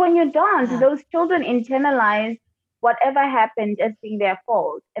 Because when you're done, those children internalize whatever happened as being their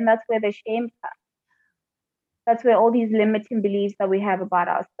fault. And that's where the shame comes. That's where all these limiting beliefs that we have about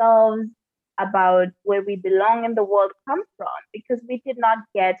ourselves, about where we belong in the world, come from, because we did not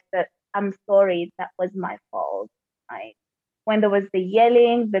get the I'm sorry, that was my fault, right? When there was the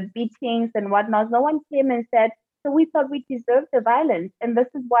yelling, the beatings and whatnot, no one came and said, so we thought we deserved the violence. And this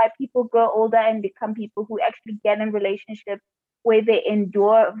is why people grow older and become people who actually get in relationships where they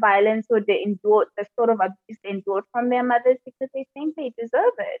endure violence, or they endure the sort of abuse they endured from their mothers, because they think they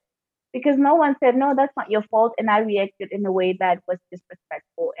deserve it. Because no one said, no, that's not your fault. And I reacted in a way that was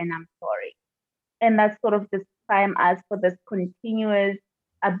disrespectful, and I'm sorry. And that's sort of just prime us for this continuous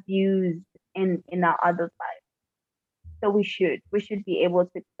abuse in our adult life. So we should be able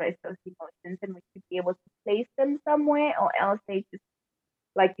to express those emotions, and we should be able to place them somewhere, or else they just,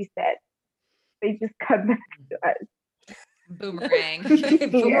 like you said, they just come back to us. Boomerang.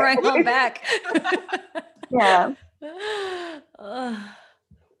 Boomerang on back.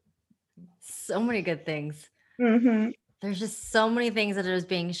 So many good things. There's just so many things that are just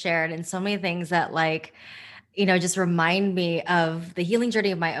being shared, and so many things that like just remind me of the healing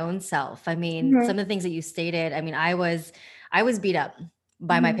journey of my own self. I mean, Mm-hmm. some of the things that you stated, I mean, I was beat up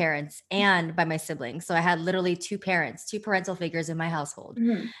by my Mm-hmm. parents and by my siblings. So I had literally two parents, two parental figures in my household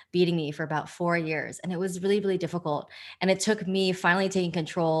Mm-hmm. beating me for about 4 years. And it was really, really difficult. And it took me finally taking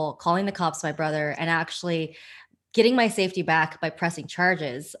control, calling the cops, my brother, and actually getting my safety back by pressing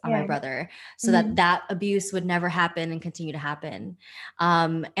charges on my Yeah. brother so Mm-hmm. that abuse would never happen and continue to happen.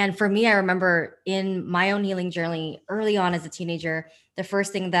 And for me, I remember in my own healing journey early on as a teenager, the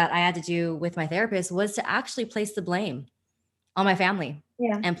first thing that I had to do with my therapist was to actually place the blame on my family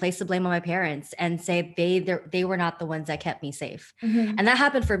Yeah. and place the blame on my parents and say they were not the ones that kept me safe. Mm-hmm. And that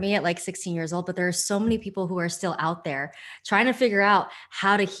happened for me at like 16 years old, but there are so many people who are still out there trying to figure out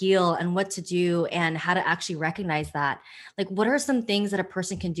how to heal and what to do and how to actually recognize that. Like, what are some things that a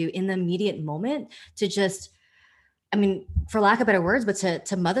person can do in the immediate moment to just, I mean, for lack of better words, but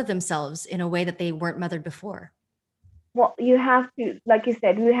to mother themselves in a way that they weren't mothered before? Well, you have to, like you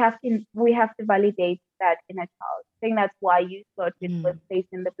said, we have to validate that inner child. I think that's why you started with Mm.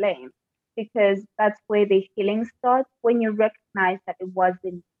 placing the blame, because that's where the healing starts, when you recognize that it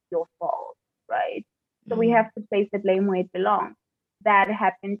wasn't your fault, right? So we Mm. have to place the blame where it belongs. That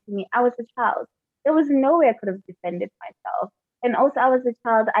happened to me. I was a child. There was no way I could have defended myself. And also, I was a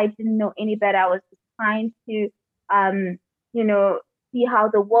child. I didn't know any better. I was just trying to, um, you know, see how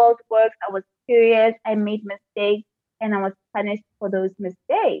the world works. I was curious. I made mistakes and I was punished for those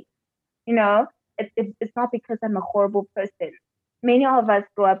mistakes. You know, it's not because I'm a horrible person. Many of us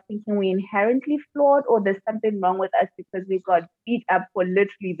grow up thinking we're inherently flawed or there's something wrong with us because we got beat up for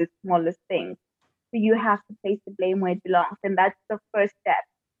literally the smallest things. So you have to place the blame where it belongs. And that's the first step,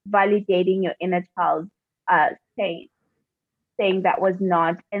 validating your inner child's pain, saying that was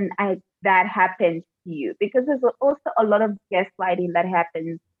not, and that happened to you. Because there's also a lot of gaslighting that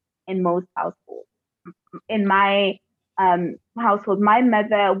happens in most households. In my household, my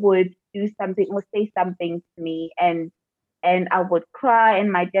mother would do something or say something to me, and I would cry, and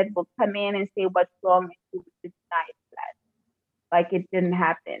my dad would come in and say, "What's wrong?" And she would deny that, like it didn't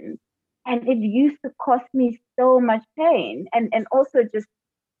happen. And it used to cost me so much pain, and also just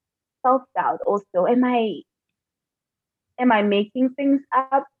self doubt. Also, am I making things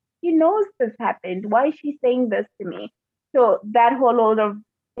up? She knows this happened. Why is she saying this to me? So that whole lot of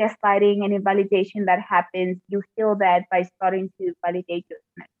gaslighting and invalidation that happens, you feel that by starting to validate your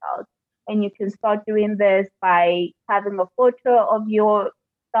inner child. And you can start doing this by having a photo of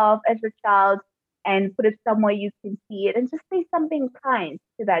yourself as a child and put it somewhere you can see it and just say something kind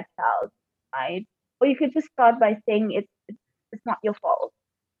to that child, right? Or you could just start by saying it's not your fault,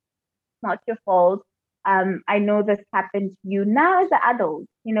 not your fault. I know this happened to you now as an adult,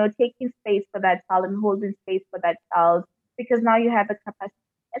 taking space for that child and holding space for that child, because now you have the capacity.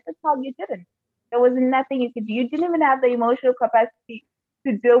 As a child, you didn't. There was nothing you could do. You didn't even have the emotional capacity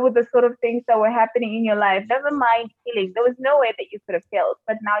to deal with the sort of things that were happening in your life. Never mind healing. There was no way that you could have healed,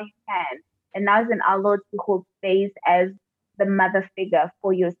 but now you can. And now is an allowed to hold space as the mother figure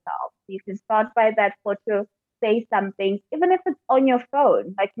for yourself. You can start by that photo, say something, even if it's on your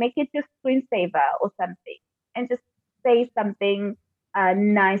phone, like make it your screensaver or something, and just say something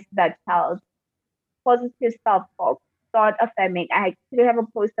nice to that child. Positive self-talk. Start affirming. I actually have a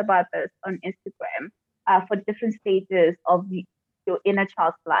post about this on Instagram for different stages of your inner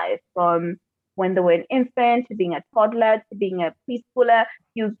child's life, from when they were an infant to being a toddler to being a preschooler.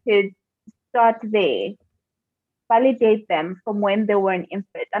 You could start there, validate them from when they were an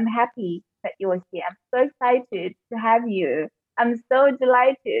infant. I'm happy that you're here. I'm so excited to have you. I'm so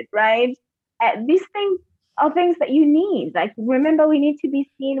delighted, right? These things are things that you need. Like, remember, we need to be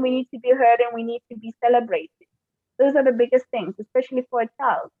seen, we need to be heard, and we need to be celebrated. Those are the biggest things, especially for a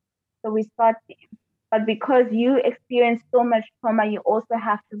child. So we start there. But because you experience so much trauma, you also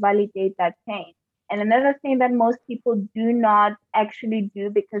have to validate that pain. And another thing that most people do not actually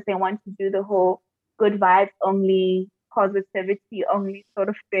do, because they want to do the whole good vibes only, positivity only sort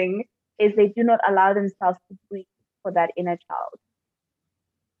of thing, is they do not allow themselves to breathe for that inner child.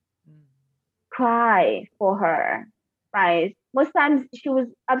 Cry for her, right? Most times she was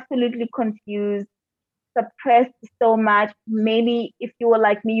absolutely confused, suppressed so much. Maybe if you were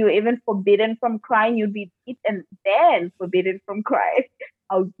like me, you were even forbidden from crying. You'd be beat and then forbidden from crying.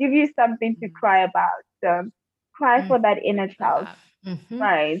 I'll give you something to cry about. Cry for that inner child, Mm-hmm.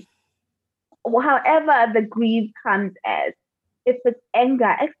 right? However the grief comes as. If it's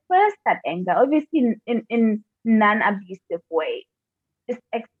anger, express that anger, obviously in non-abusive way. Just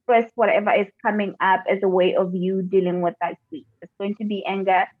express whatever is coming up as a way of you dealing with that grief. It's going to be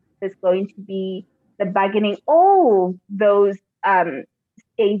anger. There's going to be the bargaining, all those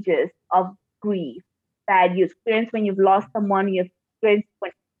stages of grief that. You experience when you've lost someone. You experience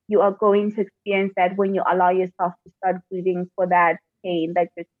when you are going to experience that when you allow yourself to start grieving for that pain that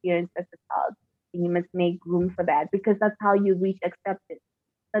you experienced as a child. And you must make room for that, because that's how you reach acceptance.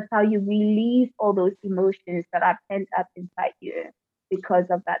 That's how you release all those emotions that are pent up inside you because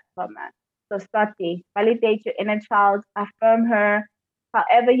of that trauma. So start there. Validate your inner child, affirm her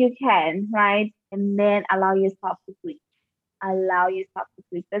however you can, right? And then allow yourself to grieve. Allow yourself to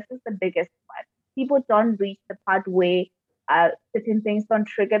grieve. This is the biggest one. People don't reach the part where certain things don't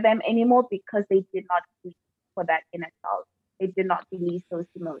trigger them anymore because they did not grieve for that inner child. They did not release those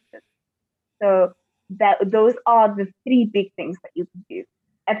emotions. So those are the three big things that you can do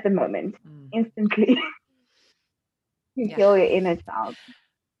at the moment, instantly. To heal your inner child.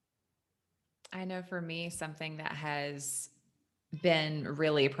 I know for me, something that has been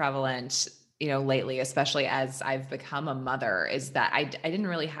really prevalent, lately, especially as I've become a mother, is that I didn't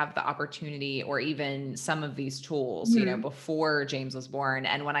really have the opportunity or even some of these tools, before James was born.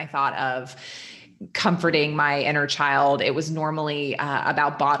 And when I thought of comforting my inner child, it was normally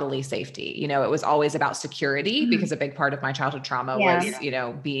about bodily safety. It was always about security, because a big part of my childhood trauma was,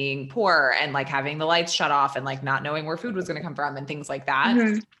 being poor and like having the lights shut off and like not knowing where food was going to come from and things like that.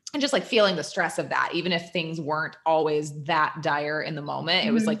 And just like feeling the stress of that, even if things weren't always that dire in the moment,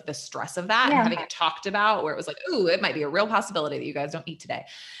 it was like the stress of that and having it talked about, where it was like, ooh, it might be a real possibility that you guys don't eat today.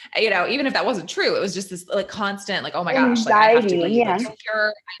 Even if that wasn't true, it was just this like constant, like, oh my gosh, like I have to be like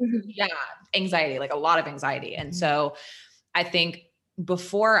secure. Anxiety, like a lot of anxiety. And so I think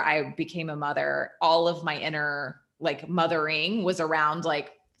before I became a mother, all of my inner like mothering was around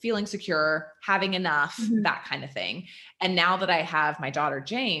like feeling secure, having enough, that kind of thing. And now that I have my daughter,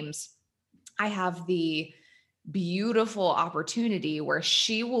 James, I have the beautiful opportunity where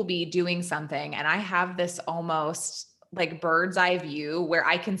she will be doing something. And I have this almost like bird's eye view where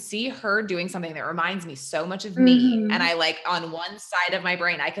I can see her doing something that reminds me so much of me. And I like on one side of my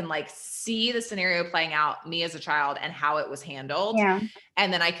brain, I can like see the scenario playing out, me as a child and how it was handled.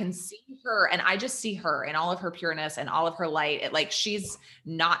 And then I can see her, and I just see her in all of her pureness and all of her light. Like, she's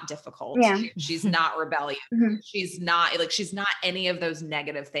not difficult. She's not rebellious. She's not any of those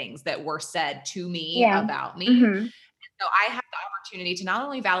negative things that were said to me about me. So I have the opportunity to not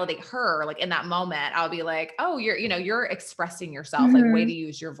only validate her, like in that moment, I'll be like, oh, you're expressing yourself, like way to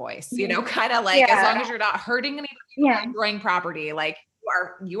use your voice, kind of like, as long as you're not hurting anybody, destroying property, like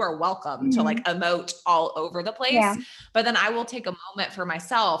you are welcome to like emote all over the place. But then I will take a moment for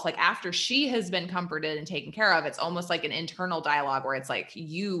myself, like after she has been comforted and taken care of, it's almost like an internal dialogue where it's like,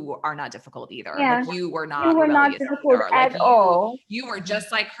 you are not difficult either. Like you were not difficult at all. You were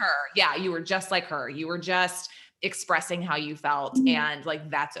just like her. Yeah. You were just like her. You were just expressing how you felt, and like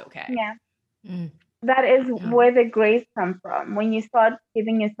that's okay. That is where the grace comes from. When you start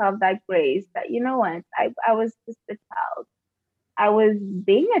giving yourself that grace, that you know what, I was just a child. I was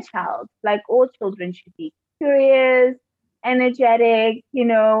being a child, like all children should be, curious, energetic,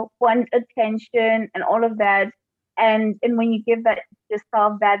 want attention and all of that. And when you give that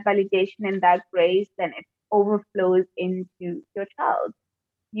yourself that validation and that grace, then it overflows into your child.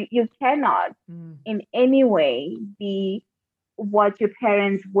 You cannot in any way be what your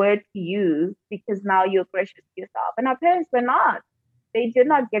parents were to you, because now you're gracious to yourself. And our parents were not. They did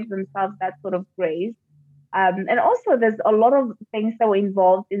not give themselves that sort of grace. And also there's a lot of things that were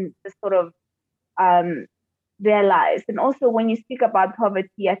involved in this sort of their lives. And also when you speak about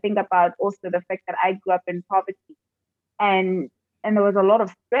poverty, I think about also the fact that I grew up in poverty, and there was a lot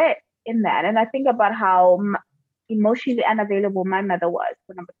of stress in that. And I think about how emotionally unavailable my mother was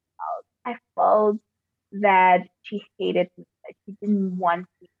when I was a child. I felt that she hated me, that she didn't want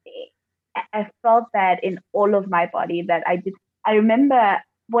me there. I felt that in all of my body, that I did. I remember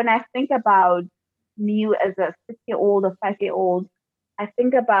when I think about me as a 6-year-old or 5-year-old, I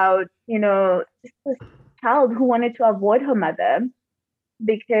think about, just this child who wanted to avoid her mother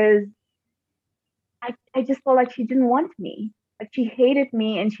because I just felt like she didn't want me. Like she hated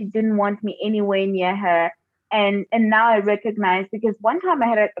me and she didn't want me anywhere near her. And now I recognize, because one time I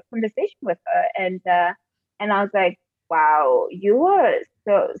had a conversation with her, and I was like, wow, you were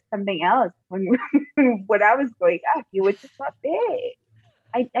so something else when when I was growing up. You were just not there.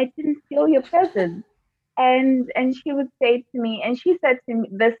 I didn't feel your presence. And she would say to me, and she said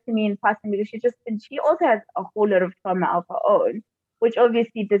this to me in passing, because she also has a whole lot of trauma of her own, which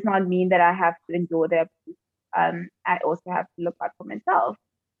obviously does not mean that I have to endure their abuse. I also have to look out for myself.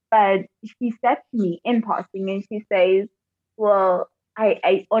 But she said to me in passing, and she says, well,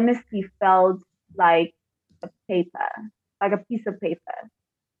 I honestly felt like a paper, like a piece of paper.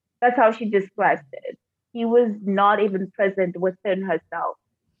 That's how she describes it. She was not even present within herself.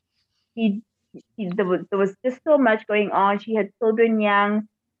 She there was just so much going on. She had children young.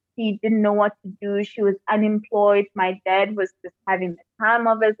 She didn't know what to do. She was unemployed. My dad was just having the time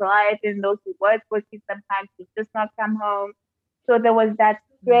of his life, even though he was working sometimes, he just not come home. So there was that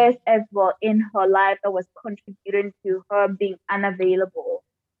stress as well in her life that was contributing to her being unavailable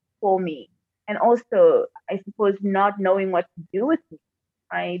for me. And also, I suppose, not knowing what to do with me,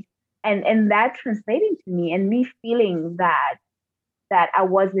 right? And that translating to me and me feeling that I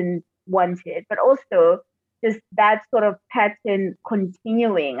wasn't wanted, but also just that sort of pattern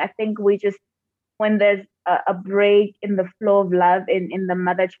continuing. I think we just, when there's a break in the flow of love in the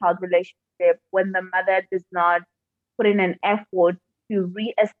mother-child relationship, when the mother does not put in an effort to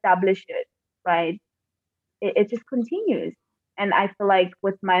reestablish it, right? It just continues. And I feel like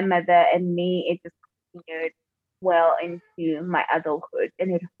with my mother and me, it just continued well into my adulthood,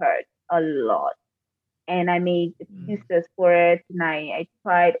 and it hurt a lot. And I made excuses for it, and I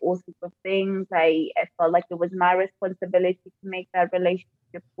tried all sorts of things. I felt like it was my responsibility to make that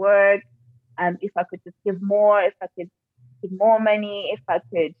relationship work. If I could just give more, if I could give more money, if I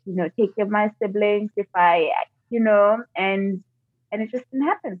could, take care of my siblings, if I, and it just didn't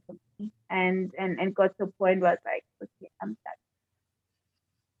happen for me. And got to a point where I was like, okay, I'm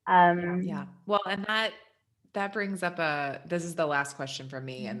done. Yeah. Well, and that brings up this is the last question from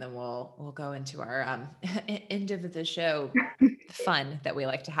me, and then we'll go into our end of the show fun that we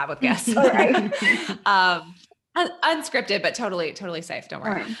like to have with guests. All right. Unscripted, but totally safe. Don't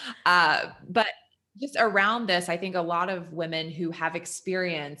worry. But just around this, I think a lot of women who have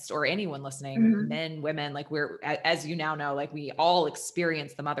experienced, or anyone listening, men, women, like as you now know, like we all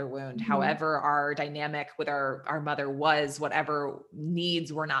experience the mother wound, however our dynamic with our mother was, whatever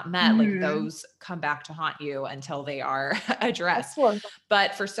needs were not met, like those come back to haunt you until they are addressed.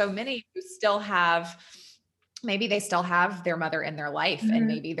 But for so many who still have, maybe they still have their mother in their life, and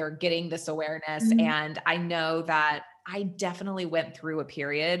maybe they're getting this awareness. And I know that I definitely went through a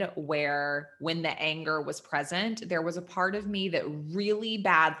period where, when the anger was present, there was a part of me that really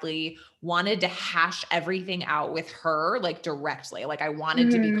badly wanted to hash everything out with her, like directly. Like I wanted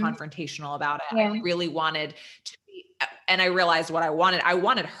to be confrontational about it. I really wanted to be, and I realized what I wanted. I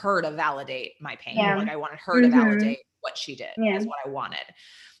wanted her to validate my pain. Like I wanted her to validate what she did is what I wanted.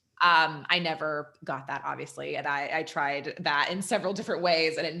 I never got that, obviously. And I tried that in several different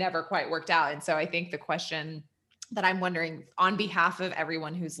ways, and it never quite worked out. And so I think the question that I'm wondering, on behalf of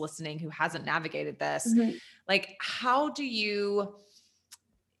everyone who's listening, who hasn't navigated this, like, how do you,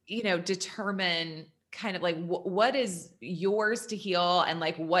 determine kind of like what is yours to heal, and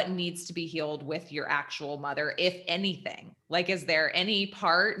like what needs to be healed with your actual mother, if anything? Like, is there any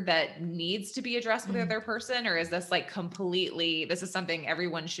part that needs to be addressed with the other person, or is this like completely, this is something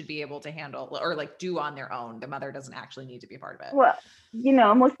everyone should be able to handle or like do on their own? The mother doesn't actually need to be a part of it. Well,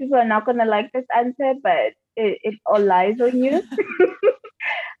 most people are not going to like this answer, but it all lies on you.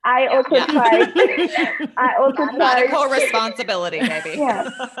 I also tried. I also tried. Medical responsibility, maybe.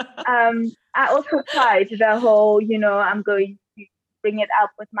 I also tried the whole, I'm going to bring it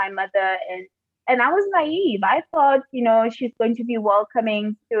up with my mother, and I was naive. I thought, she's going to be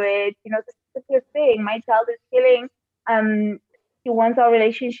welcoming to it. This is a good thing. My child is healing. She wants our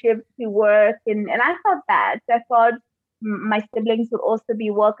relationship to work, and I thought that. I thought my siblings would also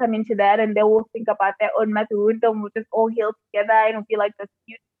be welcome into that, and they will think about their own motherhood, and we'll just all heal together, and it'll be like this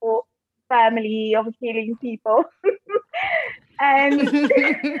beautiful family of healing people. and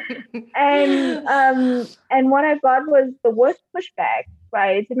what I got was the worst pushback,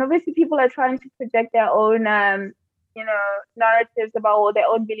 right? And obviously people are trying to project their own narratives about their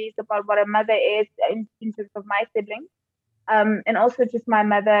own beliefs about what a mother is in terms of my siblings. And also just my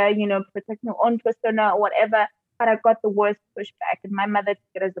mother, protecting her own persona or whatever. But I got the worst pushback, and my mother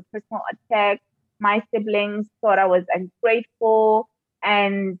took it as a personal attack. My siblings thought I was ungrateful.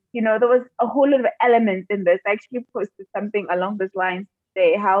 And, there was a whole lot of elements in this. I actually posted something along those lines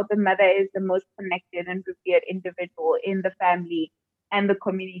today, how the mother is the most connected and revered individual in the family and the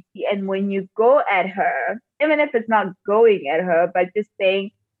community. And when you go at her, even if it's not going at her, but just saying,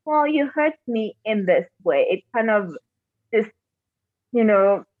 well, you hurt me in this way, it kind of just,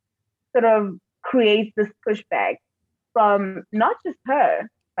 sort of creates this pushback from not just her,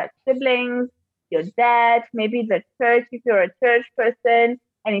 but siblings, your dad, maybe the church, if you're a church person.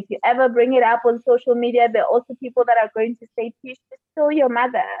 And if you ever bring it up on social media, there are also people that are going to say, she's still your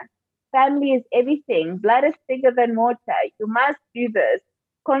mother. Family is everything. Blood is thicker than water. You must do this.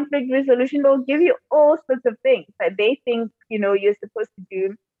 Conflict resolution will give you all sorts of things that they think, you're supposed to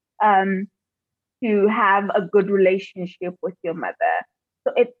do to have a good relationship with your mother.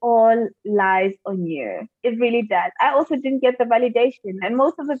 So it all lies on you. It really does. I also didn't get the validation. And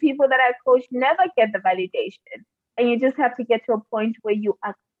most of the people that I coach never get the validation. And you just have to get to a point where you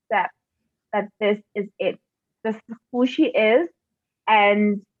accept that this is it. This is who she is.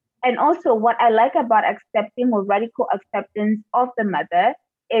 And also what I like about accepting or radical acceptance of the mother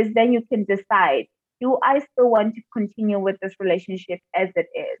is then you can decide, do I still want to continue with this relationship as it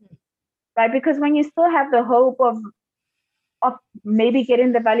is? Right? Because when you still have the hope of maybe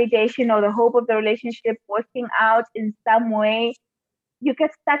getting the validation or the hope of the relationship working out in some way, you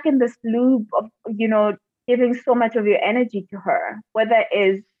get stuck in this loop of, giving so much of your energy to her, whether it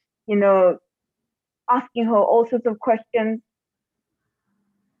is, asking her all sorts of questions.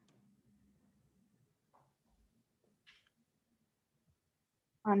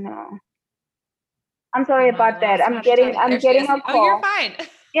 Oh no. I'm sorry about that. I'm getting a call. Oh, you're fine.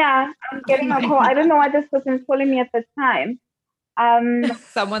 Yeah, I'm getting a call. I don't know why this person is calling me at this time.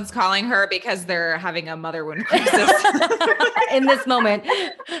 Someone's calling her because they're having a mother wound crisis in this moment.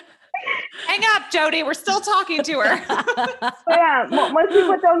 Hang up, Jody. We're still talking to her. So yeah, most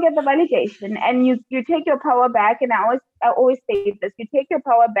people don't get the validation, and you take your power back. And I always say this: you take your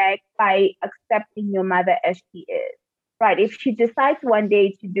power back by accepting your mother as she is. Right? If she decides one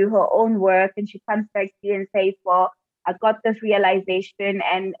day to do her own work, and she comes back to you and says, "Well, I got this realization,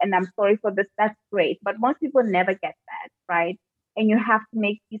 and I'm sorry for this," that's great. But most people never get that, right? And you have to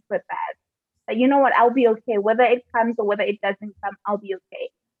make peace with that. But you know what? I'll be okay. Whether it comes or whether it doesn't come, I'll be okay.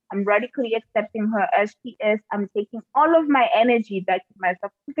 I'm radically accepting her as she is. I'm taking all of my energy back to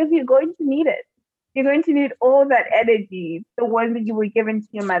myself because you're going to need it. You're going to need all that energy, the one that you were given to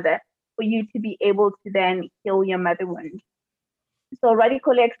your mother, for you to be able to then heal your mother wound. So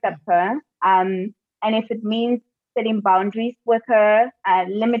radically accept her. And if it means setting boundaries with her,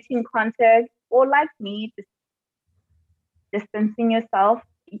 limiting contact, or like me, just distancing yourself,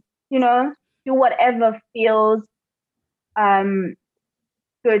 do whatever feels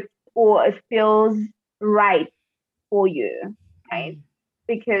good or it feels right for you, right?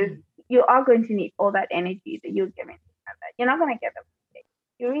 Because you are going to need all that energy that you're giving to another. You're not going to get them.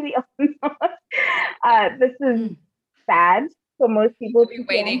 You really are not. This is sad for most people. You'll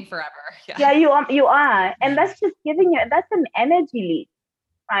be waiting forever. Yeah, you are. And that's just that's an energy leak,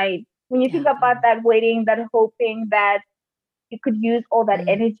 right? When you think about that waiting, that hoping, that you could use all that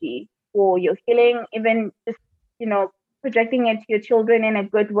energy for your healing, even just, projecting it to your children in a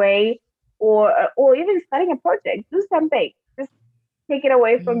good way, or even starting a project. Do something. Just take it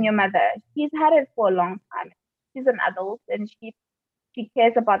away from your mother. She's had it for a long time. She's an adult and she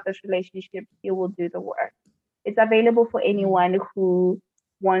cares about this relationship. She will do the work. It's available for anyone who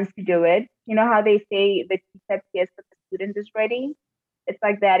wants to do it. You know how they say the teacher cares but the student is ready? It's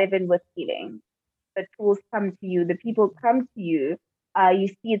like that even with healing. The tools come to you, the people come to you, you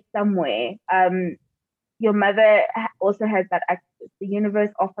see it somewhere. Your mother also has that access. The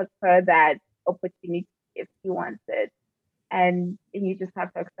universe offers her that opportunity if she wants it. And you just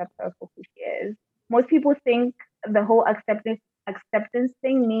have to accept her for who she is. Most people think the whole acceptance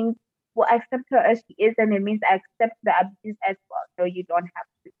thing means, well, I accept her as she is, and it means I accept the abuse as well. No, you don't have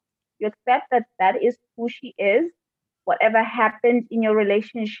to. You accept that is who she is. Whatever happened in your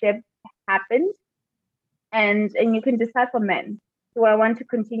relationship happened. And you can decide for men. Do I want to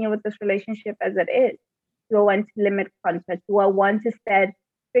continue with this relationship as it is? Do I want to limit contact? Do I want to set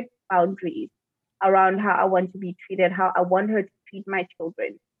strict boundaries around how I want to be treated, how I want her to treat my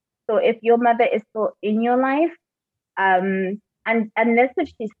children? So if your mother is still in your life, and unless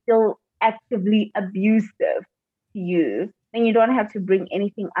if she's still actively abusive to you, then you don't have to bring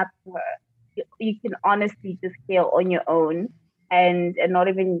anything up to her. You can honestly just heal on your own and not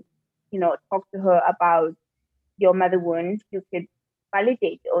even, talk to her about your mother wound. You could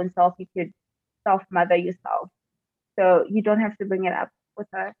validate your own self. You could self-mother yourself. So you don't have to bring it up with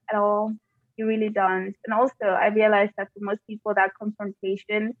her at all. You really don't. And also, I realized that for most people, that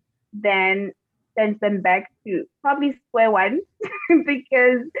confrontation then sends them back to probably square one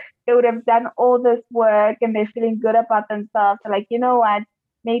because they would have done all this work and they're feeling good about themselves. They're like, you know what?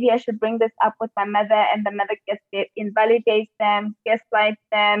 Maybe I should bring this up with my mother, and the mother invalidates them, gaslights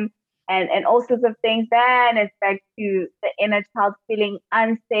them, and all sorts of things. Then it's back to the inner child feeling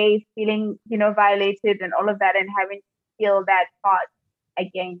unsafe, feeling, violated and all of that, and having to feel that thought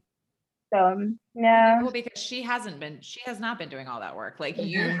again. So no. Because she has not been doing all that work. Like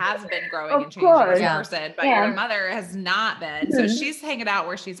you have been growing and changing as a person, but your mother has not been. So she's hanging out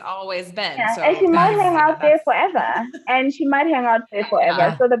where she's always been. Yeah. So and she might hang out there forever.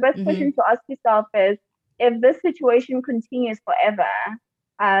 So the best question to ask yourself is, if this situation continues forever,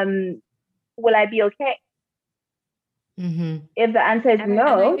 will I be okay? Mm-hmm. If the answer is And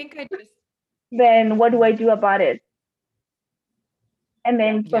I no, think I just, then what do I do about it? And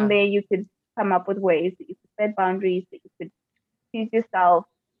then from Yeah. there, you could come up with ways that you could set boundaries, that you could choose yourself.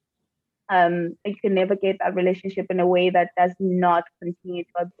 You can navigate that relationship in a way that does not continue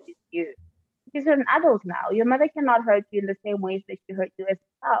to abuse you. Because you're an adult now. Your mother cannot hurt you in the same ways that she hurt you as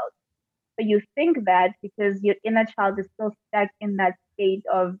a child. But you think that because your inner child is still stuck in that state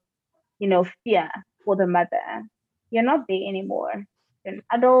of, fear for the mother. You're not there anymore. You're an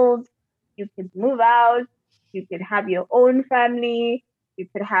adult. You could move out. You could have your own family. You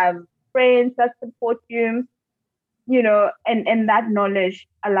could have friends that support you, and that knowledge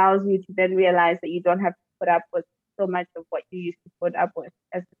allows you to then realize that you don't have to put up with so much of what you used to put up with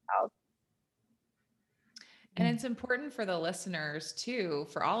as a child. and it's important for the listeners too,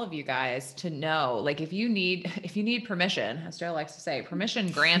 for all of you guys to know, like, if you need permission, as Joe likes to say, permission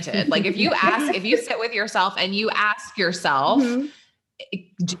granted. Like if you sit with yourself and you ask yourself,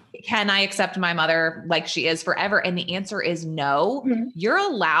 can I accept my mother like she is forever? And the answer is no. You're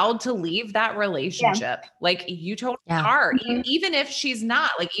allowed to leave that relationship. Like you totally are. Even if she's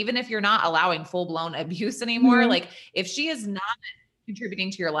not, like, even if you're not allowing full blown abuse anymore, like if she is not contributing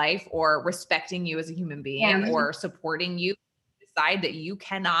to your life or respecting you as a human being or supporting you, decide that you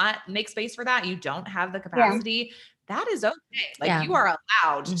cannot make space for that, you don't have the capacity, that is okay. Like you are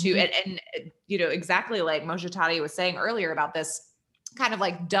allowed to, and exactly like Mojitati was saying earlier about this kind of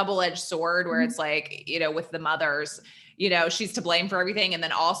like double-edged sword where it's like, with the mothers, she's to blame for everything. And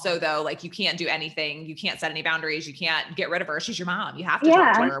then also though, like you can't do anything, you can't set any boundaries, you can't get rid of her. She's your mom. You have to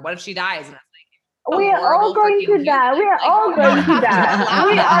talk to her. What if she dies? And it's like, we are all going to die. We are all going to die.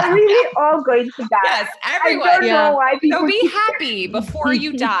 We are really all going to die. Yes, everyone. I don't know why people. So be happy before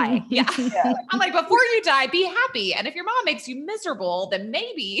you die. Yeah. I'm like, before you die, be happy. And if your mom makes you miserable, then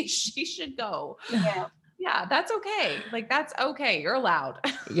maybe she should go. Yeah, that's okay. Like, that's okay. You're allowed.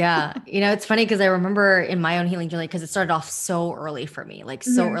 Yeah. It's funny because I remember in my own healing journey, because it started off so early for me, like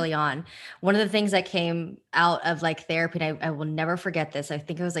so early on. One of the things that came out of like therapy, and I will never forget this. I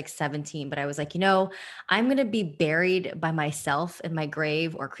think I was like 17, but I was like, I'm going to be buried by myself in my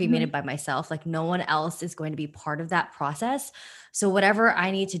grave or cremated by myself. Like no one else is going to be part of that process. So whatever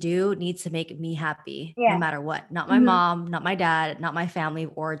I need to do needs to make me happy, no matter what. Not my mom, not my dad, not my family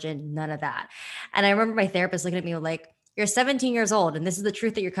of origin, none of that. And I remember my therapist looking at me like, you're 17 years old and this is the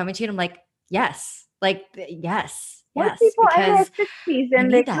truth that you're coming to. And I'm like, yes, yes. Most people are in their 60s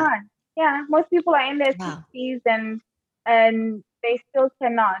and they can't. Yeah, most people are in their 60s and they still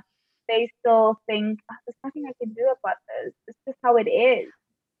cannot. They still think, there's nothing I can do about this. It's just how it is.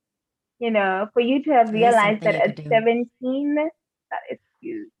 For you to have realized that at 17, that is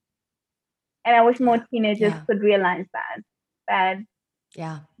huge. And I wish more teenagers could realize that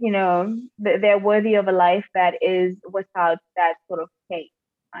they're worthy of a life that is without that sort of pain.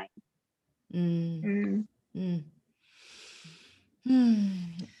 Right?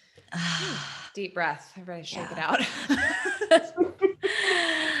 Deep breath. Everybody shake it out.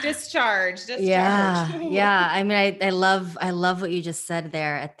 Discharge. Yeah. I mean, I love what you just said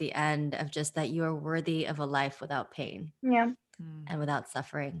there at the end of just that you are worthy of a life without pain. And without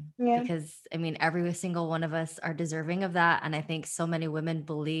suffering. Because I mean, every single one of us are deserving of that. And I think so many women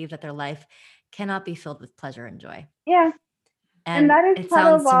believe that their life cannot be filled with pleasure and joy. Yeah. And that is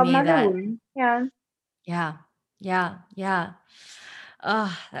part of our motherhood. Yeah.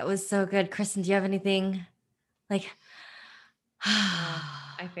 Oh, that was so good. Kristen, do you have anything like?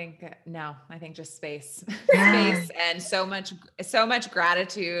 I think just space, space, and so much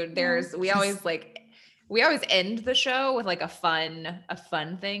gratitude. We always end the show with like a fun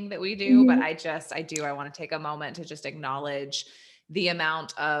thing that we do, but I want to take a moment to just acknowledge the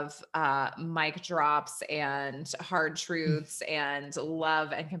amount of mic drops and hard truths and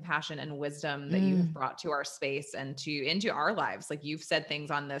love and compassion and wisdom that you have brought to our space and into our lives. Like you've said things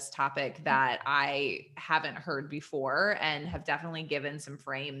on this topic that I haven't heard before and have definitely given some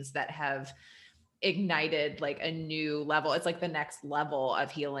frames that have ignited like a new level. It's like the next level of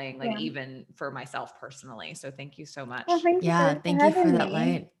healing, like even for myself personally. So thank you so much. Well, thank you for that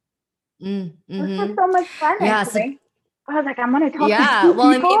light. This was so much fun. Yeah. I was like, I'm going to talk to two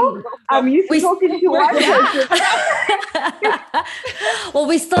people. I'm used to talking to one person. Well,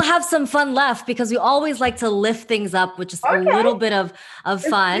 we still have some fun left because we always like to lift things up with just a little bit of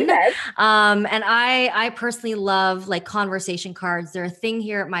fun. And I personally love like conversation cards. They're a thing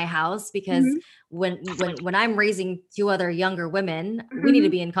here at my house because when I'm raising two other younger women, we need to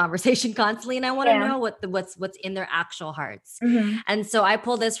be in conversation constantly, and I want to know what's in their actual hearts. And so I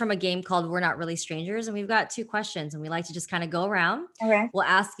pulled this from a game called We're Not Really Strangers, and we've got 2 questions, and we like to just kind of go around. Okay. We'll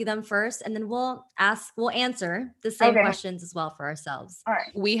ask you them first, and then we'll answer the same questions as well for ourselves. All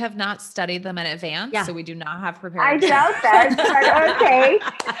right. We have not studied them in advance, so we do not have prepared. I doubt that, but okay.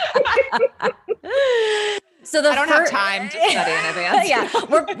 So I don't have time to study in advance. Yeah,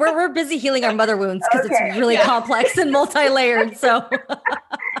 we're busy healing our mother wounds because it's really complex and multi-layered. So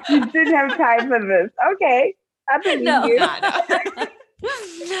you didn't have time for this. Okay. No. You.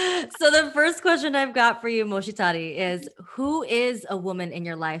 So the first question I've got for you, Moshitari, is who is a woman in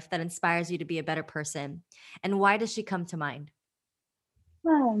your life that inspires you to be a better person? And why does she come to mind?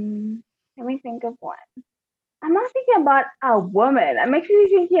 Let me think of one. I'm not thinking about a woman. I'm actually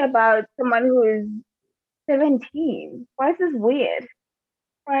thinking about someone who is 17. Why is this weird?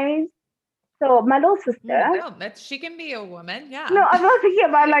 Right? So my little sister. No, she can be a woman. Yeah. No, I'm not thinking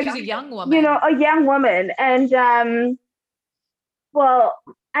about like she's a young woman. A young woman. And well,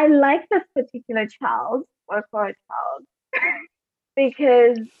 I like this particular child, or for a child,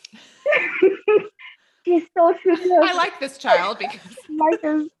 because she's so true to herself. I like this child because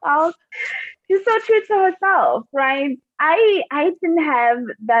She's so true to herself, right? I didn't have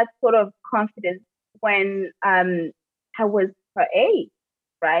that sort of confidence when I was her age,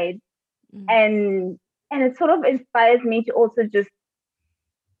 right? And it sort of inspires me to also just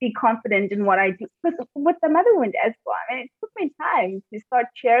be confident in what I do. Because with the motherhood as well, I mean, it took me time to start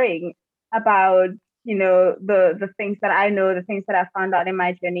sharing about, the things that I know, the things that I found out in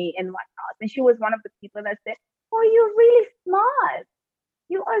my journey and whatnot. And she was one of the people that said, "Oh, you're really smart.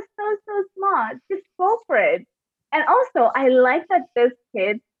 You are so, so smart. Just go for it." And also, I like that this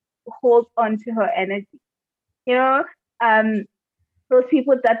kid holds on to her energy. Those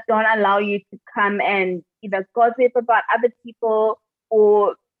people that don't allow you to come and either gossip about other people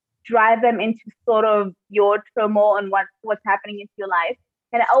or drive them into sort of your turmoil and what's happening in your life.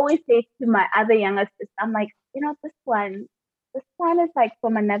 And I always say to my other younger sister, I'm like, this one is like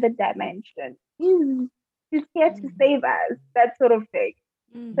from another dimension. She's here to save us, that sort of thing.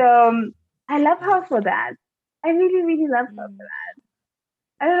 So I love her for that. I really, really love her for that.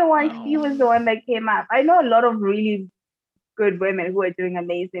 I don't know why she was the one that came up. I know a lot of really good women who are doing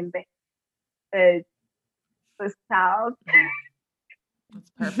amazing things. But this child. That's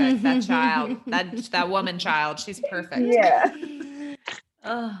perfect. That child, that woman child, she's perfect. Yeah.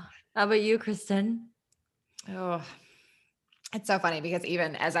 How about you, Kristen? Oh, it's so funny because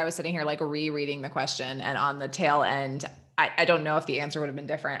even as I was sitting here, like rereading the question and on the tail end, I don't know if the answer would have been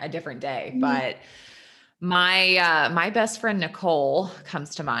different a different day, but my best friend, Nicole,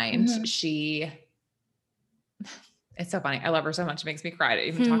 comes to mind. It's so funny. I love her so much. It makes me cry to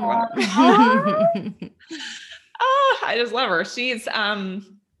even talk about her. I just love her. She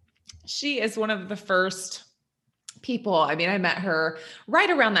is one of the first people. I mean, I met her right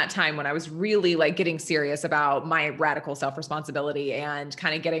around that time when I was really like getting serious about my radical self-responsibility and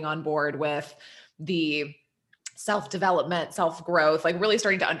kind of getting on board with the self-development, self-growth, like really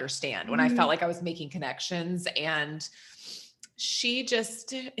starting to understand when I felt like I was making connections. And she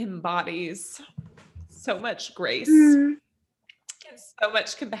just embodies so much grace and so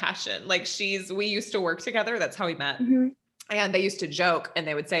much compassion. Like we used to work together. That's how we met. And they used to joke and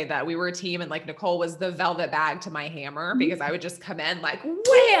they would say that we were a team and like Nicole was the velvet bag to my hammer because I would just come in like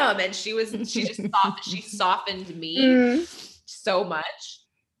wham. And she softened me so much,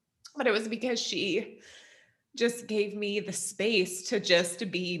 but it was because she just gave me the space to just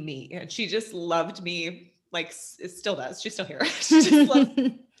be me. And she just loved me. Like it still does. She's still here. She just loves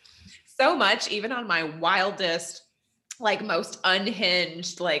me so much, even on my wildest, like most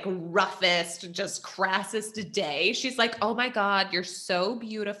unhinged, like roughest, just crassest day. She's like, "Oh my God, you're so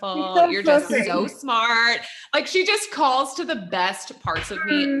beautiful. You're just so smart." Like she just calls to the best parts of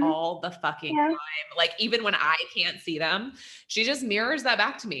me all the fucking time. Like even when I can't see them, she just mirrors that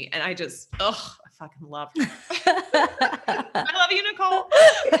back to me. And I just, I fucking love her. I love you, Nicole.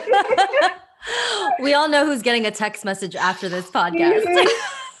 We all know who's getting a text message after this podcast.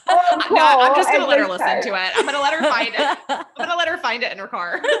 I'm just going to let her listen to it. I'm going to let her find it. I'm going to let her find it in her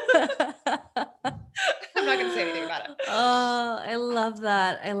car. I'm not going to say anything about it. Oh, I love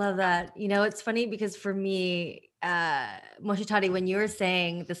that. I love that. It's funny because for me, Moshitari, when you were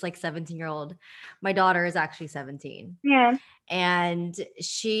saying this like 17-year-old, my daughter is actually 17. Yeah. And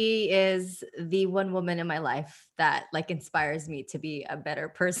she is the one woman in my life that like inspires me to be a better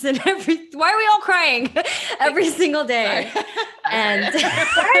person. Why are we all crying every single day? Sorry. And Guys,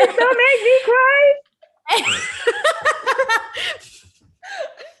 don't make me cry.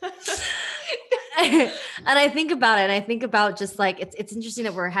 And I think about it, and I think about just like it's interesting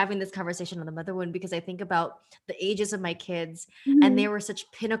that we're having this conversation on the mother wound, because I think about the ages of my kids, and they were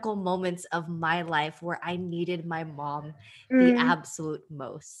such pinnacle moments of my life where I needed my mom the absolute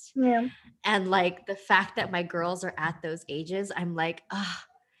most. Yeah. And like the fact that my girls are at those ages, I'm like,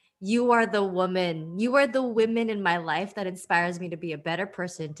 you are the woman. You are the women in my life that inspires me to be a better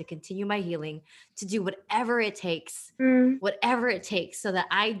person, to continue my healing, to do whatever it takes, so that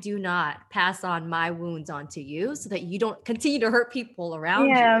I do not pass on my wounds onto you, so that you don't continue to hurt people around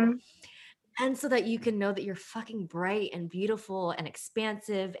you. And so that you can know that you're fucking bright and beautiful and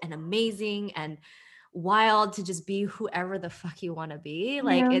expansive and amazing and wild to just be whoever the fuck you want to be.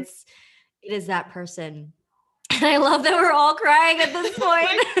 Like it is that person. And I love that we're all crying at this point.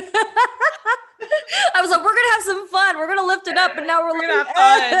 I was like, we're gonna have some fun. We're gonna lift it up, and now we're gonna have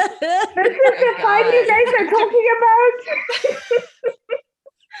fun. This is the fun you guys are talking about.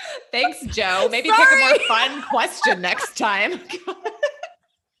 Thanks, Joe. Maybe pick a more fun question next time.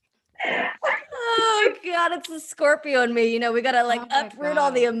 Oh God, it's the Scorpio in me. You know, we gotta like uproot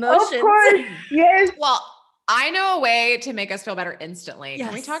all the emotions. Of course, yes. Well, I know a way to make us feel better instantly. Yes.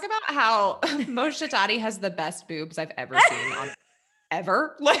 Can we talk about how Moshe Tati has the best boobs I've ever seen on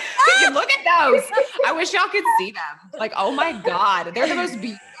ever? Like, look at those. I wish y'all could see them. Like, oh my God, they're the most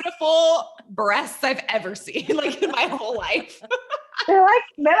beautiful breasts I've ever seen, like in my whole life. They're like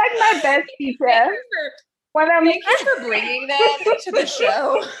my best teacher. Thank you for bringing that to the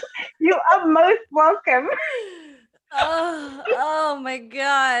show. You are most welcome. Oh my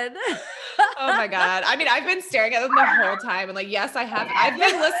God. Oh my God. I mean, I've been staring at them the whole time. And like, yes, I have. I've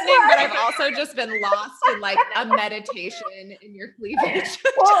been listening, but I've also just been lost in like a meditation in your cleavage.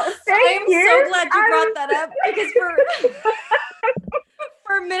 Well, I'm so glad you brought that up, because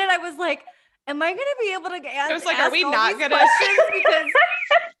for a minute I was like, am I going to be able to answer? I was like, are we not going to? Because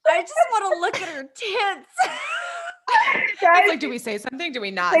I just want to look at her tits. Guys, it's like, do we say something? Do we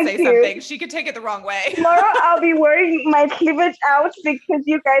not say something? She could take it the wrong way. Tomorrow I'll be wearing my cleavage out because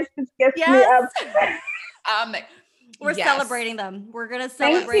you guys just get me up. We're celebrating them. We're gonna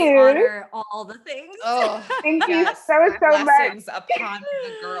celebrate, honor all the things. Oh, thank you so much. Upon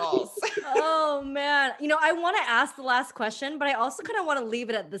the girls. Oh man, you know, I want to ask the last question, but I also kind of want to leave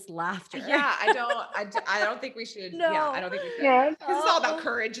it at this laughter. Yeah, I don't think we should. No. Yeah, I don't think we should. Yeah. This is all about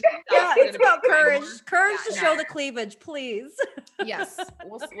courage. Yeah, it's about courage. Courage to show the cleavage, please. Yes,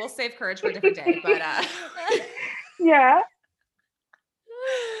 we'll save courage for a different day, but yeah.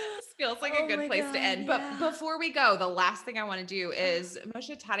 This feels like a good place to end. But before we go, the last thing I want to do is,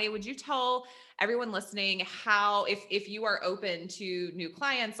 Moshe Tati, would you tell everyone listening how, if you are open to new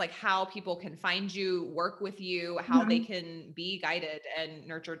clients, like how people can find you, work with you, how they can be guided and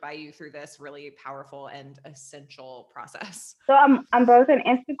nurtured by you through this really powerful and essential process? So I'm both on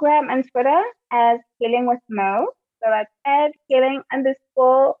Instagram and Twitter as Healing with Mo. So that's at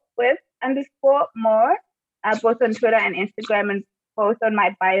healing_with_more, both on Twitter and Instagram, and both on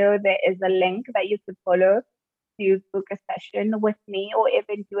my bio, there is a link that you could follow to book a session with me or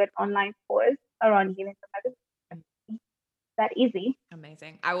even do an online course around healing the mother. That easy.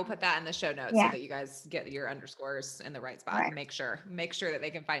 Amazing. I will put that in the show notes so that you guys get your underscores in the right spot. Right. And make sure that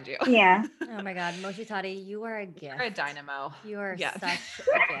they can find you. Yeah. Oh my God, Moshe Tati, you are a gift. You're a dynamo. You are such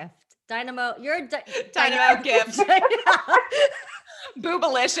a gift. Dynamo, you're a dynamo gift.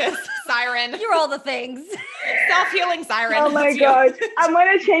 Boobalicious siren. You're all the things. Self-healing siren. Oh my God. I'm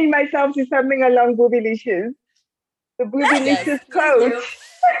going to change myself to something along Boobylicious. The Boobylicious coach.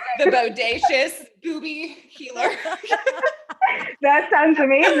 The bodacious booby healer. That sounds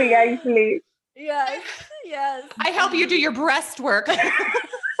amazing, actually. Yes. I help you do your breast work.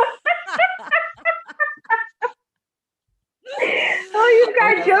 Oh, you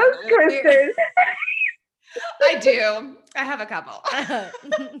got jokes, Kristen. I do. I have a couple.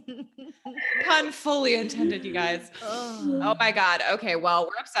 Pun fully intended, you guys. Oh my God. Okay. Well,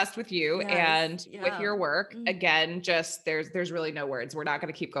 we're obsessed with you and with your work. Again, just there's really no words. We're not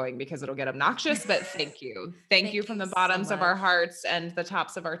going to keep going because it'll get obnoxious, but thank you. Thank you from the bottoms of our hearts and the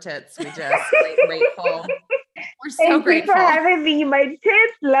tops of our tits. We just grateful. We're so grateful. Thank you for having me. My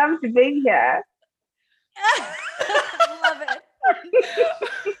tits love to be here. Love it.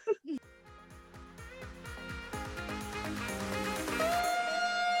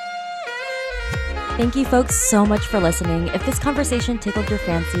 Thank you folks so much for listening. If this conversation tickled your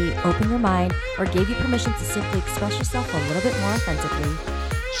fancy, opened your mind, or gave you permission to simply express yourself a little bit more authentically,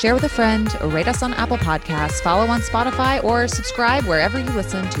 share with a friend, or rate us on Apple Podcasts, follow on Spotify, or subscribe wherever you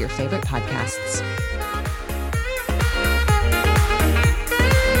listen to your favorite podcasts.